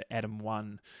of their Adam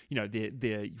 1,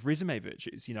 their resume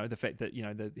virtues, the fact that,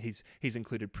 that he's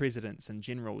included presidents and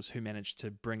generals who managed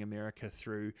to bring America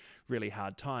through really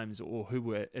hard times or who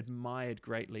were admired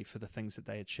greatly for the things that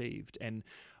they achieved. And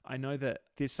I know that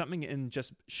there's something in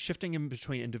just shifting in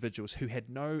between individuals who had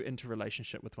no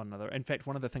interrelationship with one another. In fact,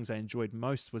 one of the things I enjoyed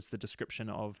most was the description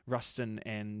of Rustin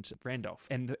and Randolph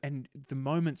and the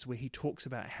moments where he talks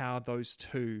about how those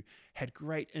two had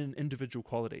great individual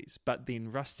qualities, but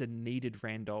then Rustin needed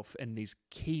Randolph in these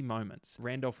key moments.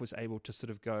 Randolph was able to sort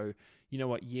of go, you know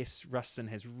what, yes, Rustin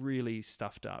has really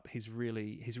stuffed up. He's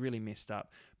really messed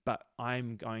up, but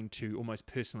I'm going to almost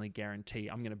personally guarantee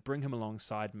I'm going to bring him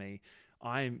alongside me.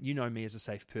 You know me as a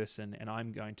safe person, and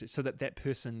I'm going to, so that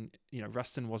person,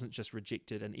 Rustin wasn't just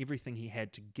rejected, and everything he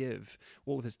had to give,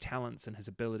 all of his talents and his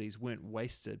abilities weren't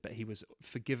wasted, but he was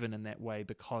forgiven in that way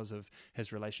because of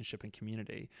his relationship and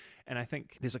community. And I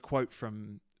think there's a quote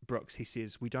from Brooks. He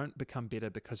says, "We don't become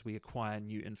better because we acquire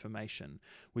new information.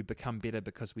 We become better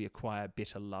because we acquire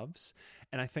better loves."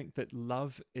 And I think that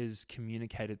love is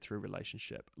communicated through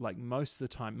relationship. Like most of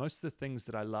the time, most of the things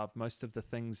that I love, most of the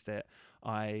things that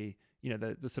I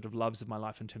the sort of loves of my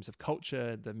life in terms of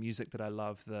culture, the music that I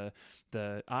love,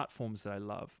 the art forms that I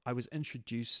love, I was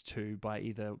introduced to by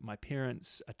either my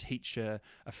parents, a teacher,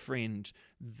 a friend.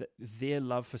 Their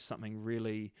love for something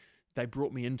really, they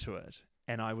brought me into it,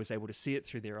 and I was able to see it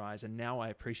through their eyes, and now I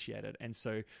appreciate it. And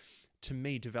so to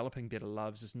me, developing better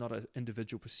loves is not an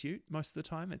individual pursuit most of the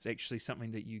time. It's actually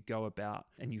something that you go about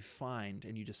and you find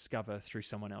and you discover through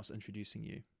someone else introducing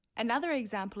you. Another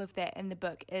example of that in the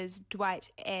book is Dwight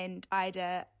and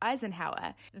Ida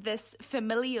Eisenhower, this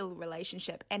familial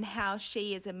relationship and how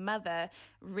she as a mother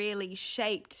really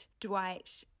shaped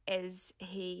Dwight as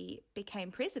he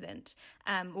became president,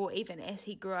 or even as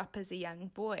he grew up as a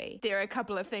young boy. There are a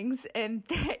couple of things in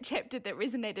that chapter that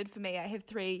resonated for me. I have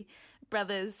 3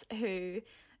 brothers who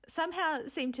somehow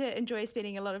seem to enjoy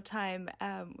spending a lot of time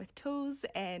with tools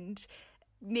and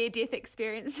near-death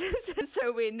experiences.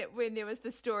 So when there was the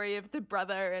story of the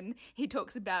brother and he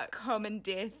talks about common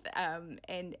death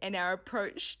and our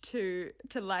approach to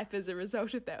life as a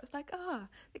result of that, I was like,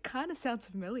 it kind of sounds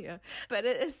familiar. But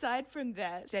aside from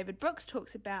that, David Brooks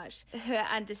talks about her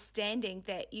understanding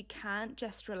that you can't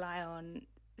just rely on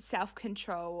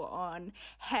self-control, on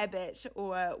habit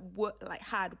or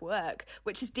hard work,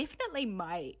 which is definitely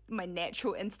my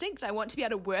natural instinct. I want to be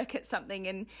able to work at something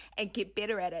and get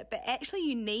better at it, but actually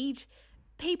you need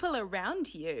people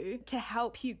around you to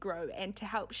help you grow and to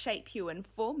help shape you and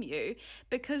form you,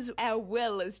 because our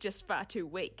will is just far too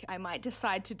weak. I might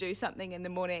decide to do something in the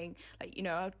morning,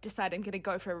 I'll decide I'm going to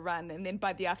go for a run, and then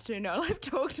by the afternoon I'll have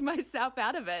talked myself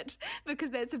out of it, because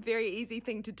that's a very easy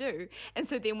thing to do. And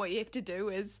so then what you have to do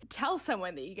is tell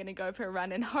someone that you're going to go for a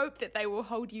run and hope that they will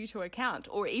hold you to account,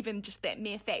 or even just that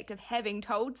mere fact of having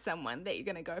told someone that you're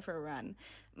going to go for a run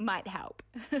might help.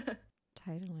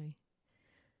 Totally.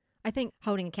 I think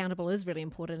holding accountable is really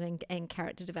important in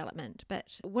character development.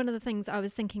 But one of the things I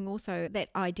was thinking also, that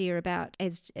idea about,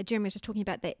 as Jeremy was just talking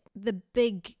about, that the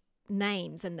big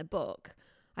names in the book,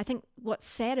 I think what's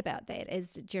sad about that,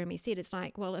 as Jeremy said, it's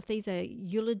like, well, if these are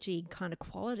eulogy kind of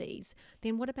qualities,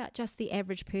 then what about just the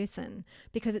average person?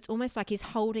 Because it's almost like he's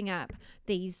holding up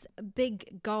these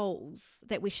big goals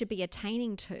that we should be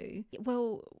attaining to.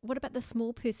 Well, what about the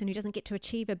small person who doesn't get to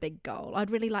achieve a big goal?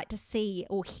 I'd really like to see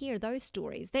or hear those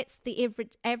stories. That's the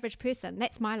average person.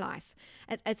 That's my life.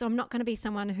 I'm not going to be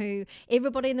someone who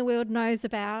everybody in the world knows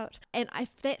about. And if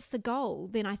that's the goal,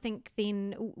 then I think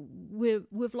then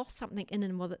we've lost something in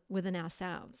and within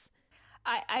ourselves.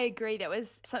 I agree. That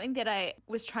was something that I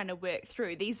was trying to work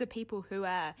through. These are people who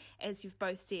are, as you've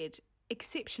both said,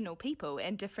 exceptional people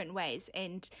in different ways.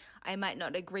 And I might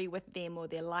not agree with them or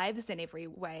their lives in every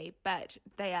way, but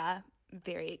they are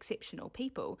very exceptional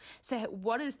people. So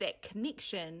what is that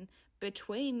connection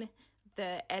between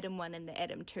the Adam 1 and the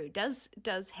Adam 2?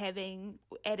 Does having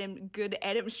Adam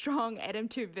strong, Adam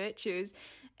 2 virtues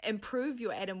improve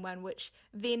your Adam 1, which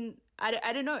then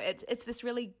I don't know, it's this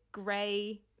really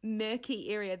grey, murky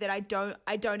area that I don't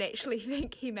actually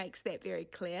think he makes that very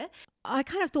clear. I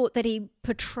kind of thought that he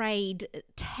portrayed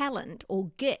talent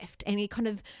or gift, and he kind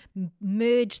of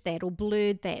merged that or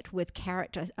blurred that with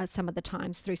character some of the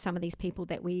times through some of these people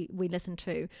that we listen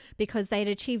to, because they'd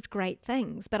achieved great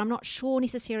things. But I'm not sure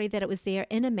necessarily that it was their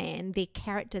inner man, their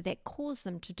character, that caused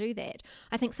them to do that.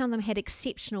 I think some of them had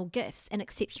exceptional gifts and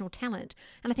exceptional talent.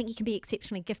 And I think you can be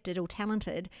exceptionally gifted or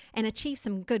talented and achieve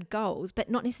some good goals,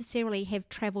 but not necessarily have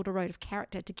travelled a road of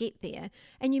character to get there.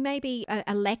 And you may be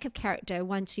a lack of character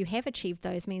once you have achieved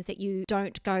those means that you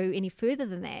don't go any further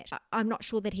than that. I'm not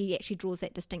sure that he actually draws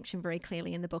that distinction very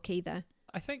clearly in the book either.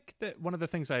 I think that one of the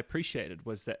things I appreciated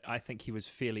was that I think he was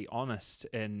fairly honest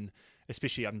in,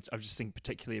 especially I'm just thinking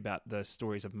particularly about the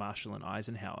stories of Marshall and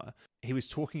Eisenhower. He was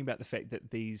talking about the fact that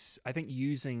I think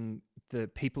using the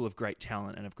people of great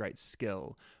talent and of great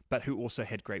skill, but who also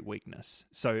had great weakness.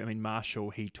 So, I mean, Marshall,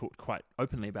 he talked quite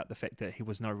openly about the fact that he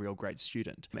was no real great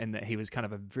student and that he was kind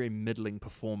of a very middling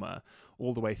performer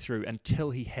all the way through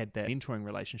until he had that mentoring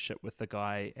relationship with the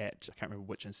guy at, I can't remember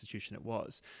which institution it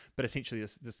was, but essentially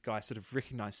this guy sort of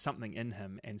recognized something in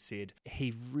him and said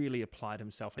he really applied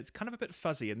himself. It's kind of a bit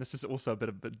fuzzy, and this is also a bit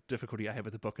of difficulty I have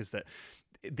with the book, is that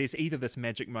there's either this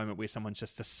magic moment where someone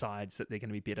just decides that they're going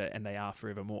to be better and they are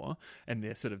forevermore, and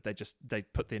they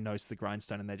put their nose to the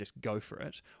grindstone and they just go for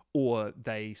it, or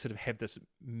they sort of have this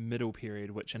middle period,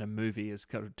 which in a movie is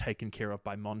kind of taken care of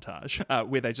by montage,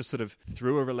 where they just sort of,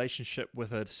 through a relationship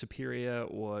with a superior,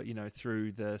 or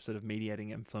through the sort of mediating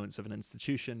influence of an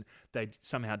institution, they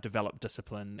somehow develop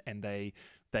discipline and they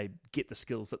get the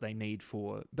skills that they need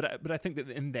for. But I think that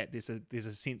in that there's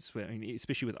a sense where, I mean,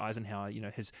 especially with Eisenhower,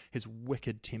 his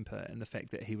wicked temper and the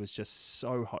fact that he was just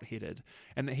so hot-headed,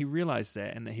 and that he realized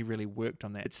that and that he really worked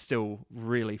on that. It still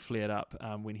really flared up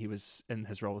when he was in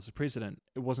his role as the president.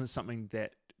 It wasn't something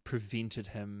that prevented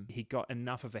him. He got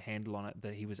enough of a handle on it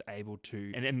that he was able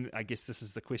to, and I guess this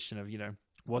is the question of,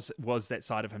 was that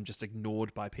side of him just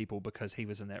ignored by people because he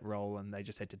was in that role and they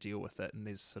just had to deal with it? And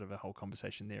there's sort of a whole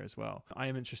conversation there as well. I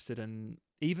am interested in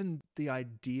even the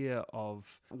idea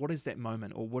of what is that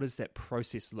moment, or what does that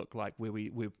process look like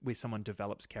where someone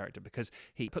develops character, because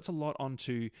he puts a lot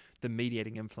onto the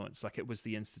mediating influence, like it was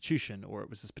the institution, or it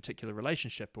was this particular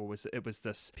relationship, or it was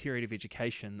this period of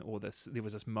education, or there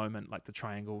was this moment like the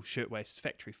Triangle Shirtwaist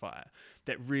Factory fire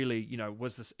that really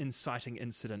was this inciting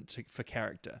incident for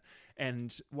character.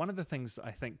 And one of the things I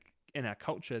think in our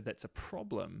culture that's a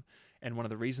problem, and one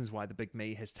of the reasons why the Big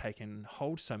Me has taken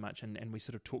hold so much, and we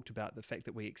sort of talked about the fact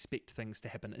that we expect things to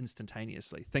happen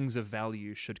instantaneously. Things of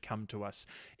value should come to us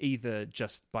either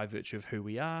just by virtue of who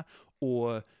we are,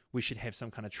 or we should have some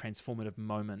kind of transformative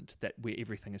moment where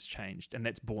everything has changed. And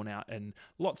that's borne out in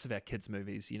lots of our kids'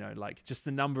 movies, like just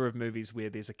the number of movies where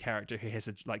there's a character who has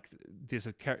there's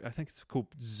a character, I think it's called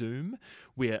Zoom,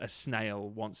 where a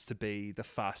snail wants to be the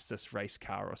fastest race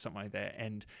car or something like that.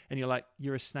 And you're like,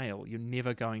 you're a snail, you're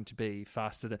never going to be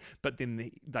faster than, but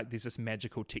then there's this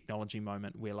magical technology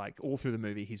moment where all through the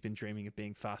movie, he's been dreaming of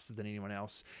being faster than anyone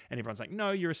else. And everyone's like,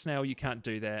 no, you're a snail, you can't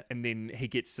do that. And then he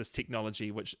gets this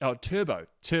technology,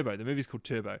 Turbo, the movie's called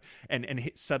Turbo,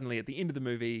 and suddenly at the end of the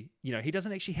movie, he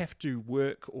doesn't actually have to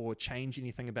work or change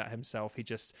anything about himself. He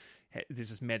just there's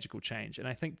this magical change. And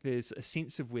I think there's a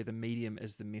sense of where the medium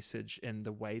is the message in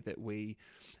the way that we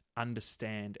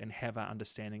understand and have our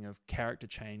understanding of character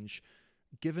change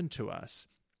given to us.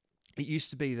 It used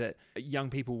to be that young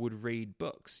people would read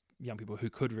books, young people who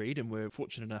could read and were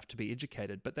fortunate enough to be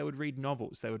educated, but they would read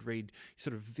novels. They would read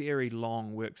sort of very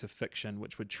long works of fiction,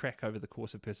 which would track over the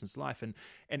course of a person's life.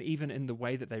 And even in the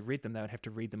way that they read them, they would have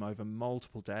to read them over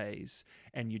multiple days.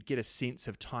 And you'd get a sense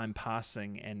of time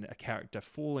passing and a character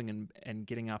falling and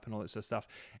getting up and all that sort of stuff.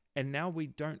 And now we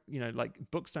don't,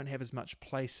 books don't have as much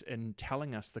place in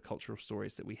telling us the cultural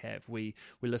stories that we have. We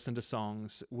listen to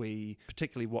songs, we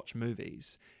particularly watch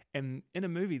movies. And in a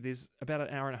movie, there's about an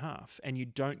hour and a half, and you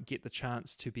don't get the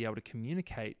chance to be able to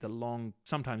communicate the long,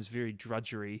 sometimes very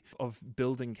drudgery of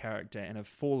building character and of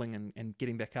falling and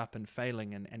getting back up and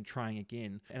failing and trying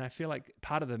again. And I feel like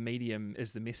part of the medium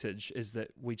is the message, is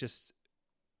that we just,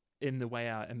 in the way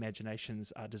our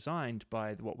imaginations are designed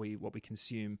by what we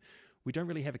consume, we don't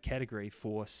really have a category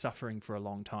for suffering for a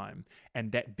long time,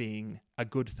 and that being a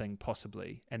good thing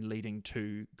possibly and leading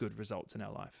to good results in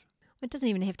our life. It doesn't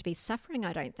even have to be suffering,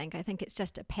 I don't think. I think it's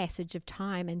just a passage of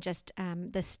time and just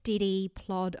the steady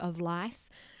plod of life.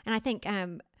 And I think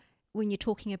when you're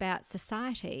talking about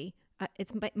society,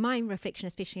 it's my reflection,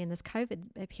 especially in this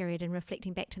COVID period, and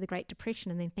reflecting back to the Great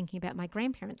Depression and then thinking about my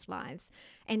grandparents' lives,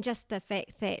 and just the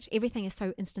fact that everything is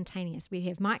so instantaneous. We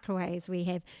have microwaves, we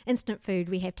have instant food,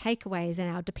 we have takeaways, and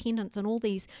our dependence on all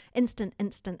these instant.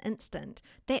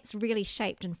 That's really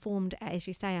shaped and formed, as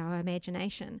you say, our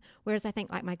imagination. Whereas I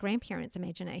think like my grandparents'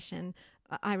 imagination,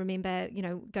 I remember,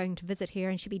 going to visit her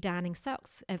and she'd be darning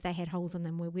socks if they had holes in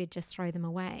them where we'd just throw them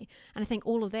away. And I think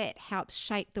all of that helps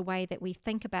shape the way that we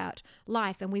think about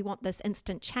life, and we want this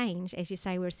instant change. As you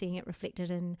say, we're seeing it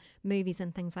reflected in movies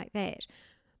and things like that.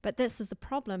 But this is the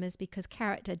problem, is because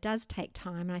character does take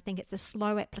time, and I think it's a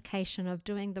slow application of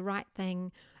doing the right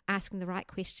thing, asking the right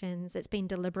questions. It's been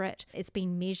deliberate, it's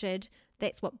been measured.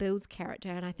 That's what builds character,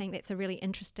 and I think that's a really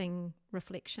interesting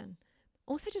reflection.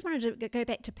 Also, just wanted to go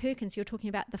back to Perkins. You're talking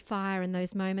about the fire and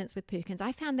those moments with Perkins.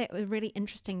 I found that a really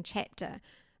interesting chapter.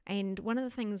 And one of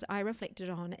the things I reflected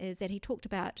on is that he talked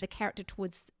about the character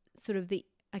towards sort of the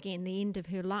end of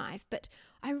her life. But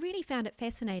I really found it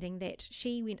fascinating that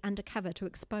she went undercover to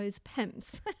expose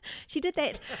pimps. She did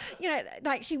that,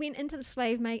 like she went into the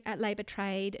slave labour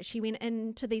trade. She went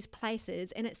into these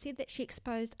places, and it said that she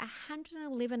exposed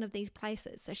 111 of these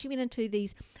places. So she went into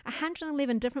these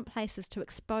 111 different places to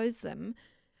expose them,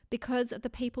 because of the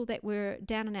people that were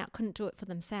down and out couldn't do it for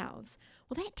themselves.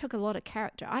 Well, that took a lot of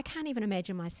character. I can't even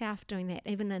imagine myself doing that,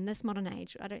 even in this modern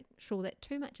age. I don't sure that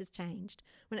too much has changed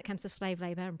when it comes to slave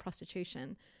labour and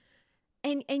prostitution.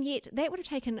 And yet that would have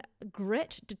taken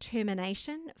grit,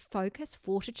 determination, focus,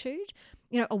 fortitude.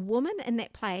 A woman in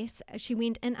that place, she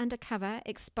went in undercover,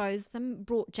 exposed them,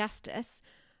 brought justice.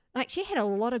 Like, she had a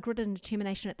lot of grit and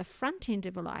determination at the front end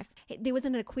of her life. There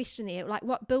wasn't a question there, like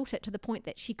what built it to the point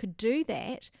that she could do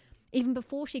that even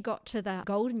before she got to the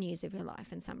golden years of her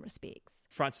life in some respects.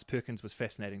 Frances Perkins was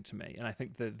fascinating to me, and I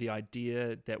think the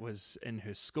idea that was in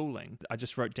her schooling, I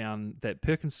just wrote down that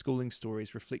Perkins' schooling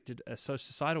stories reflected a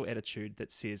societal attitude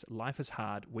that says life is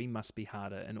hard, we must be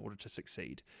harder in order to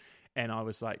succeed. And I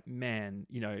was like, man,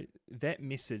 that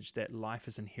message that life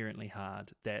is inherently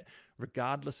hard, that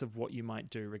regardless of what you might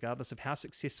do, regardless of how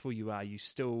successful you are, you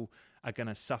still are going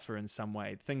to suffer in some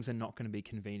way. Things are not going to be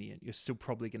convenient. You're still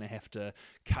probably going to have to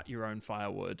cut your own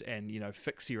firewood and,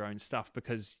 fix your own stuff,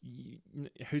 because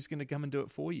who's going to come and do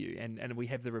it for you? And we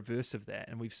have the reverse of that.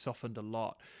 And we've softened a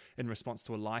lot in response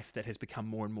to a life that has become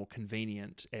more and more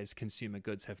convenient as consumer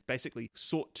goods have basically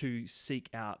sought to seek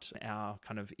out our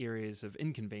kind of areas of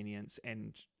inconvenience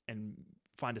and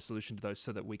find a solution to those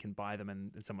so that we can buy them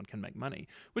and someone can make money,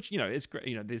 which, is great.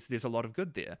 There's a lot of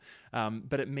good there.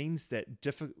 But it means that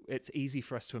it's easy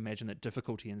for us to imagine that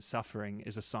difficulty and suffering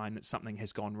is a sign that something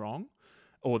has gone wrong,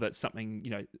 or that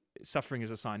something, suffering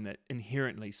is a sign that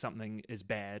inherently something is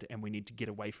bad and we need to get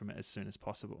away from it as soon as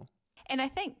possible. And I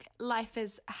think life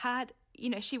is hard.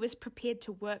 She was prepared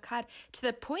to work hard to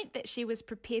the point that she was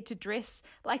prepared to dress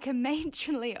like a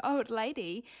matronly old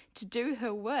lady to do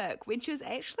her work when she was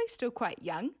actually still quite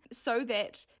young, so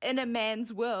that in a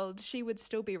man's world she would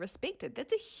still be respected.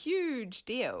 That's a huge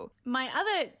deal. My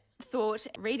other thought,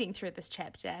 reading through this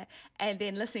chapter and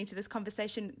then listening to this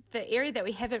conversation, the area that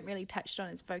we haven't really touched on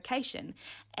is vocation,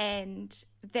 and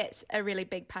that's a really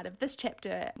big part of this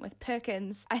chapter with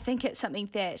Perkins. I think it's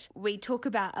something that we talk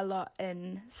about a lot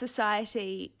in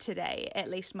society today,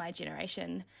 at least my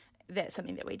generation. That's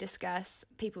something that we discuss.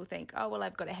 People think, oh, well,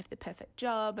 I've got to have the perfect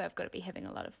job. I've got to be having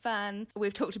a lot of fun.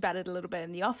 We've talked about it a little bit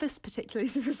in the office, particularly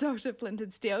as a result of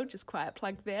Lyndon Steele, just quiet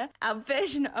plug there. Our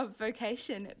version of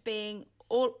vocation being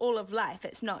all of life.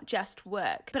 It's not just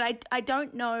work. But I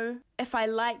don't know if I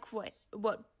like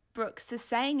what Brooks is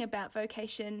saying about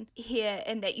vocation here,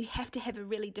 and that you have to have a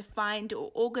really defined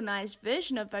or organized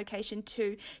version of vocation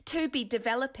to be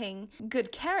developing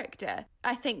good character.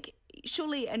 I think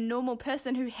surely a normal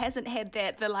person who hasn't had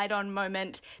the light on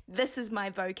moment, this is my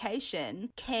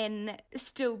vocation, can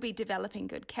still be developing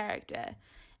good character.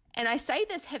 And I say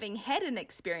this having had an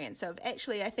experience of,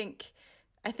 actually, I think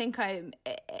I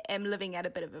am living out a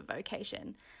bit of a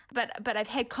vocation. But I've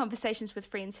had conversations with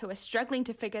friends who are struggling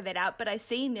to figure that out, but I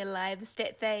see in their lives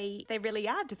that they really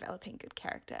are developing good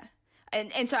character.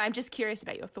 And so I'm just curious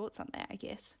about your thoughts on that, I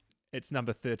guess. It's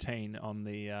number 13 on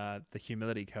the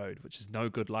humility code, which is no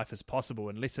good life is possible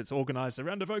unless it's organized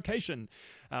around a vocation.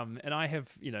 And I have,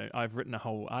 I've written a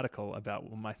whole article about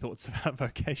my thoughts about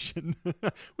vocation,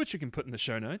 which you can put in the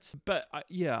show notes. But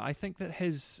I think that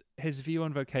his view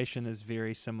on vocation is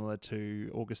very similar to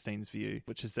Augustine's view,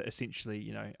 which is that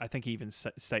essentially, I think he even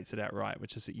states it outright,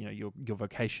 which is that, your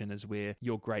vocation is where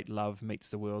your great love meets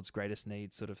the world's greatest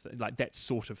need, sort of thing, like that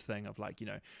sort of thing of like,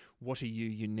 what are you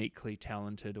uniquely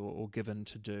talented or or given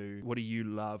to do? What do you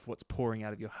love? What's pouring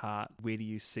out of your heart? Where do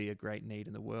you see a great need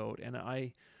in the world? And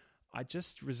I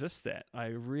just resist that. I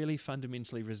really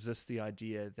fundamentally resist the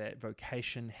idea that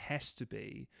vocation has to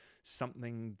be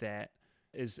something that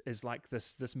is like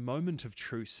this moment of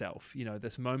true self,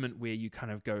 this moment where you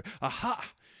kind of go, aha,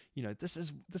 this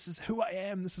is who I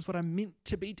am, this is what I'm meant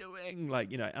to be doing.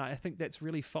 And I think that's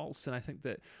really false. And I think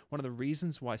that one of the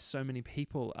reasons why so many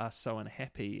people are so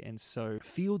unhappy and so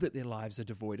feel that their lives are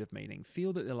devoid of meaning,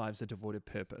 feel that their lives are devoid of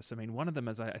purpose. I mean, one of them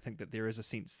is I think that there is a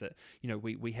sense that,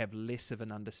 we have less of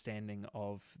an understanding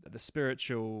of the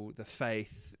spiritual, the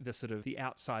faith, the sort of the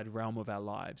outside realm of our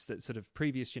lives. That sort of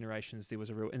previous generations, there was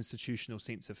a real institutional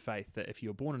sense of faith that if you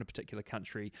were born in a particular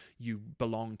country, you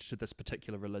belonged to this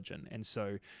particular religion. And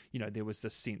so, there was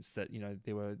this sense that,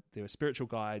 there were spiritual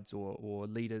guides or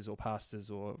leaders or pastors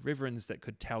or reverends that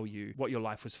could tell you what your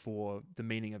life was for, the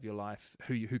meaning of your life,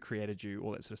 who created you,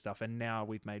 all that sort of stuff. And now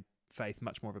we've made faith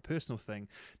much more of a personal thing.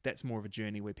 That's more of a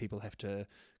journey where people have to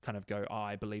kind of go,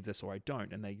 I believe this or I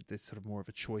don't. And there's sort of more of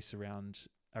a choice around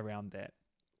that.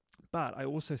 But I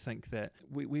also think that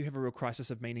we have a real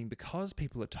crisis of meaning because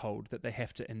people are told that they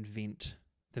have to invent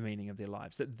the meaning of their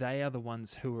lives, that they are the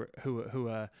ones who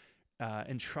are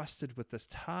entrusted with this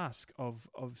task of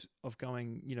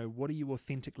going, what are you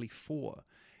authentically for?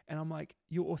 And I'm like,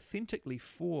 you're authentically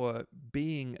for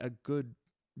being a good.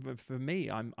 For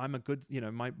me, I'm a good,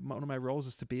 one of my roles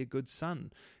is to be a good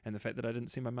son. And the fact that I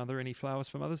didn't send my mother any flowers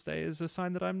for Mother's Day is a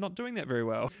sign that I'm not doing that very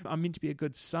well. I'm meant to be a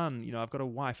good son. I've got a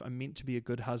wife. I'm meant to be a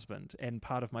good husband. And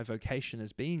part of my vocation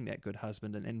is being that good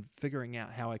husband and figuring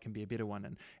out how I can be a better one.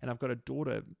 And I've got a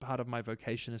daughter. Part of my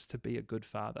vocation is to be a good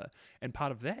father. And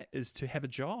part of that is to have a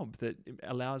job that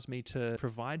allows me to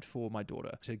provide for my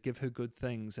daughter, to give her good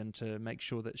things and to make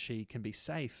sure that she can be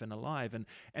safe and alive.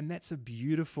 And that's a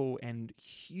beautiful and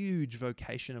huge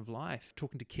vocation of life.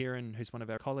 Talking to Kieran, who's one of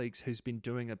our colleagues, who's been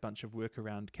doing a bunch of work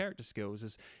around character skills,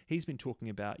 is he's been talking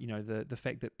about, the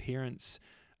fact that parents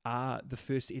are the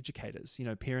first educators.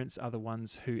 Parents are the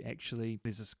ones who actually,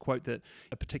 there's this quote that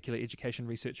a particular education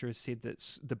researcher has said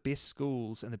that the best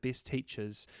schools and the best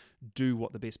teachers do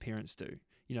what the best parents do.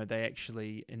 They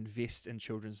actually invest in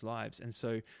children's lives. And so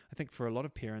I think for a lot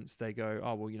of parents, they go,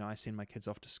 oh, well, I send my kids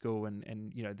off to school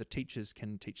and the teachers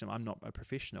can teach them. I'm not a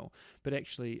professional. But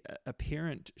actually a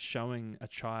parent showing a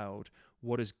child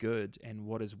what is good and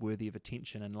what is worthy of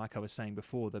attention. And like I was saying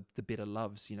before, the better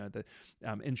loves,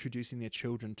 introducing their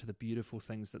children to the beautiful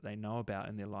things that they know about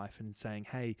in their life and saying,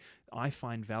 hey, I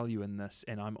find value in this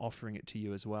and I'm offering it to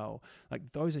you as well.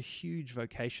 Like those are huge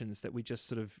vocations that we just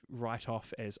sort of write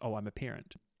off as, oh, I'm a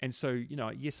parent. And so,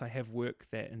 yes, I have work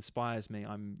that inspires me.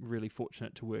 I'm really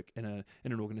fortunate to work in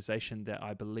an organization that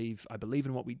I believe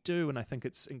in what we do, and I think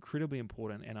it's incredibly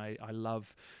important. And I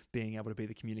love being able to be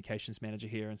the communications manager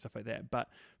here and stuff like that. But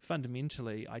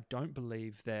fundamentally, I don't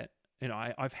believe that.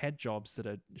 I've had jobs that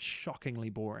are shockingly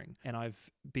boring, and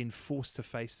I've been forced to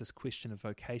face this question of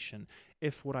vocation.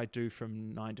 If what I do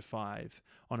from 9 to 5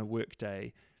 on a work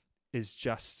day is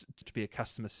just to be a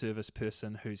customer service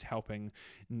person who's helping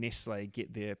Nestle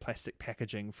get their plastic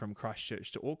packaging from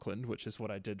Christchurch to Auckland, which is what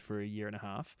I did for a year and a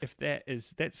half. If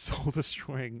that's soul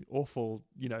destroying, awful,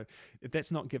 if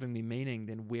that's not giving me meaning,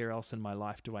 then where else in my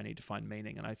life do I need to find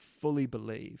meaning? And I fully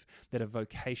believe that a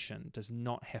vocation does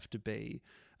not have to be,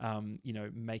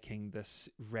 making this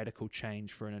radical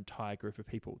change for an entire group of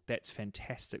people. That's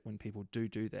fantastic when people do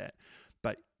that.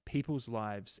 But people's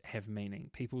lives have meaning.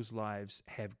 People's lives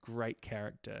have great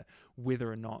character,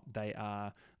 whether or not they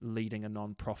are leading a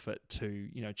non-profit to,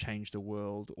 change the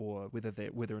world, or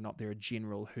whether or not they're a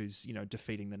general who's,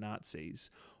 defeating the Nazis,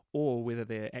 or whether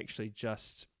they're actually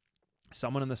just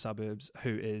someone in the suburbs who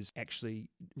is actually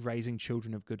raising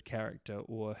children of good character,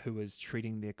 or who is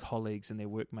treating their colleagues and their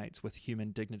workmates with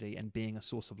human dignity and being a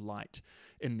source of light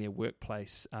in their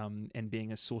workplace, and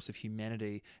being a source of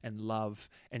humanity and love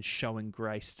and showing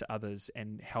grace to others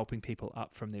and helping people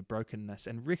up from their brokenness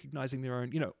and recognizing their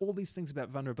own, all these things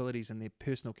about vulnerabilities and their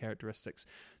personal characteristics.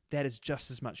 That is just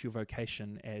as much your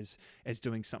vocation as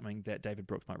doing something that David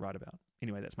Brooks might write about.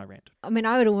 Anyway, that's my rant. I mean,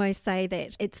 I would always say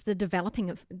that it's the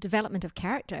development of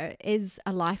character is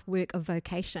a life work of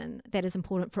vocation that is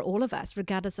important for all of us,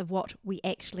 regardless of what we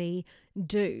actually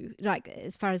do. Like,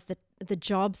 as far as the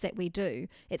jobs that we do,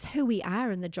 it's who we are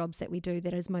in the jobs that we do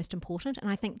that is most important. And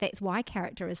I think that's why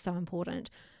character is so important.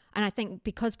 And I think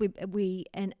because we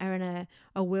are in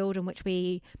a world in which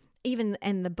we, even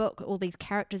in the book, all these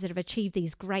characters that have achieved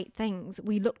these great things,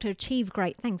 we look to achieve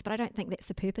great things, but I don't think that's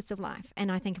the purpose of life.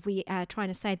 And I think if we are trying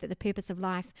to say that the purpose of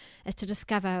life is to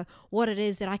discover what it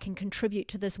is that I can contribute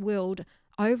to this world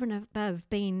over and above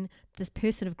being this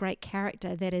person of great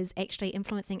character that is actually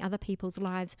influencing other people's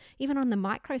lives, even on the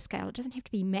micro scale. It doesn't have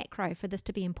to be macro for this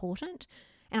to be important.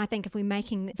 And I think if we're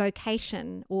making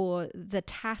vocation or the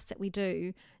task that we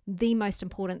do the most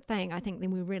important thing, I think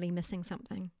then we're really missing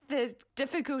something. The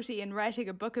difficulty in writing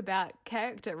a book about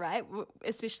character, right,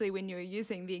 especially when you're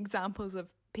using the examples of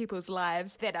people's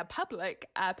lives that are public,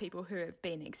 are people who have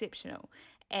been exceptional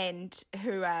and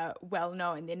who are well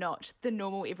known. They're not the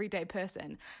normal everyday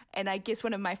person. And I guess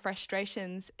one of my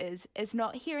frustrations is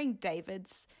not hearing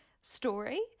David's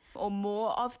story or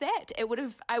more of that.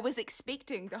 I was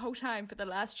expecting the whole time for the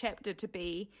last chapter to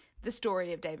be the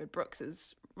story of David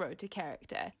Brooks's road to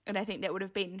character. And I think that would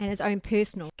have been... And his own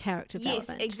personal character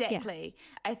development. Yes, exactly.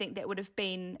 Yeah. I think that would have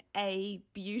been a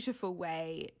beautiful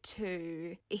way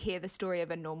to hear the story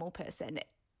of a normal person,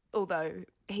 although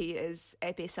he is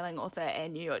a best-selling author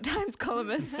and New York Times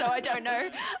columnist, so I don't know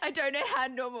how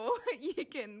normal you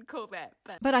can call that.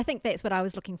 But I think that's what I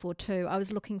was looking for too. I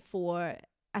was looking for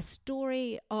a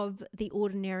story of the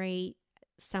ordinary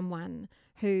someone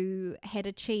who had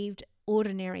achieved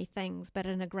ordinary things, but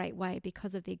in a great way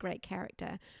because of their great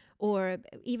character. Or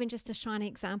even just a shining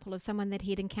example of someone that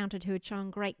he had encountered who had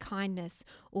shown great kindness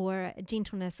or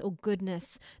gentleness or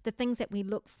goodness, the things that we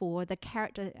look for, the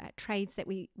character traits that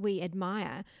we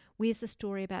admire. Where's the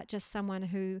story about just someone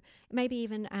who, maybe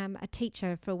even a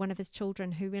teacher for one of his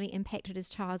children who really impacted his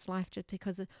child's life just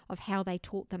because of how they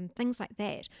taught them, things like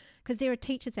that. Because there are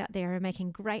teachers out there who are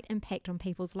making great impact on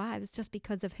people's lives just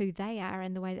because of who they are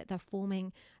and the way that they're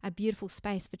forming a beautiful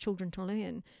space for children to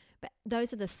learn. But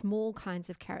those are the small kinds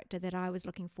of character that I was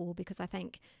looking for, because I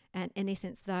think, in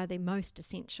essence, they're the most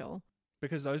essential.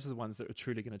 Because those are the ones that are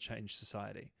truly going to change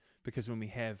society. Because when we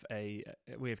have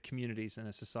communities in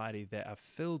a society that are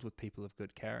filled with people of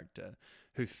good character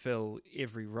who fill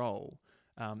every role,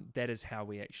 that is how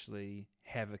we actually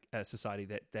have a society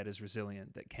that is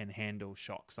resilient, that can handle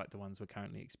shocks like the ones we're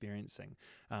currently experiencing.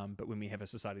 But when we have a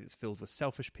society that's filled with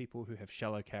selfish people who have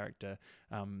shallow character,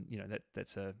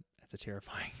 that's a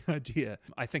terrifying idea.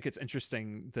 I think it's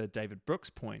interesting, the David Brooks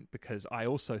point, because I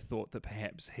also thought that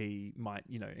perhaps he might,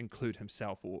 include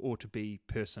himself or to be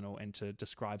personal and to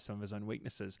describe some of his own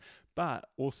weaknesses. But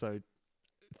also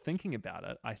thinking about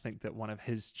it, I think that one of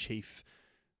his chief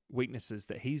weaknesses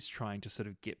that he's trying to sort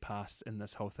of get past in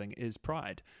this whole thing is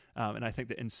pride. And I think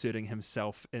that inserting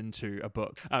himself into a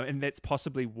book, and that's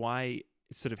possibly why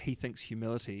sort of he thinks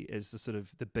humility is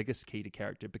the biggest key to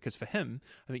character, because for him,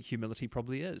 I think humility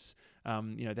probably is.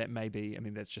 That may be,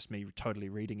 that's just me totally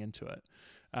reading into it.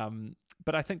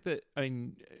 But I think that,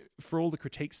 for all the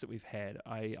critiques that we've had,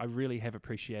 I really have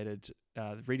appreciated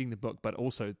reading the book, but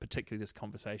also particularly this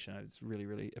conversation. I've really,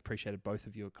 really appreciated both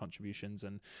of your contributions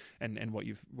and what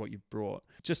you've brought.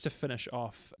 Just to finish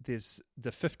off, there's the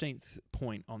 15th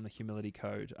point on the humility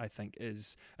code, I think,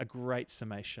 is a great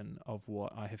summation of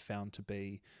what I have found to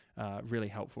be really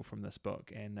helpful from this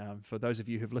book. And for those of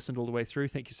you who've listened all the way through,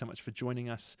 thank you so much for joining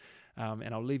us.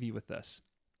 And I'll leave you with this.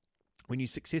 When you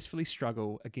successfully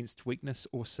struggle against weakness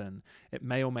or sin, it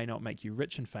may or may not make you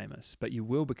rich and famous, but you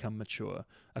will become mature,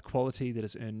 a quality that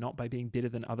is earned not by being better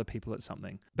than other people at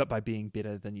something, but by being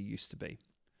better than you used to be.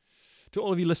 To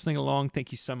all of you listening along,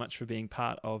 thank you so much for being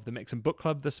part of the Maxim Book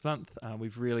Club this month.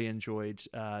 We've really enjoyed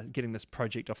getting this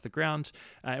project off the ground,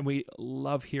 and we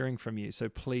love hearing from you. So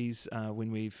please, when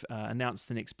we've announced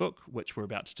the next book, which we're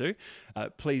about to do,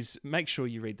 please make sure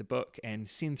you read the book and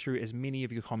send through as many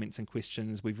of your comments and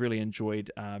questions. We've really enjoyed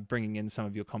bringing in some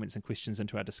of your comments and questions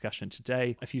into our discussion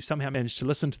today. If you somehow managed to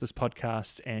listen to this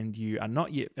podcast and you are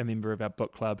not yet a member of our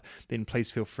book club, then please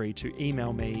feel free to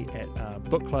email me at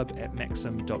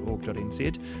bookclub@maxim.org.nz.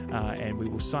 And we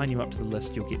will sign you up to the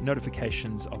list. You'll get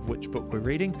notifications of which book we're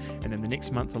reading, and then the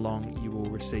next month along you will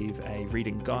receive a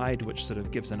reading guide which sort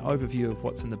of gives an overview of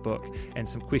what's in the book and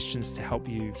some questions to help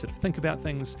you sort of think about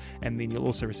things, and then you'll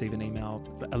also receive an email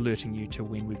alerting you to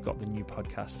when we've got the new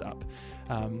podcast up.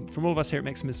 From all of us here at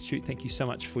Maxim Institute, thank you so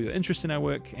much for your interest in our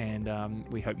work, and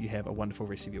we hope you have a wonderful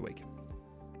rest of your week.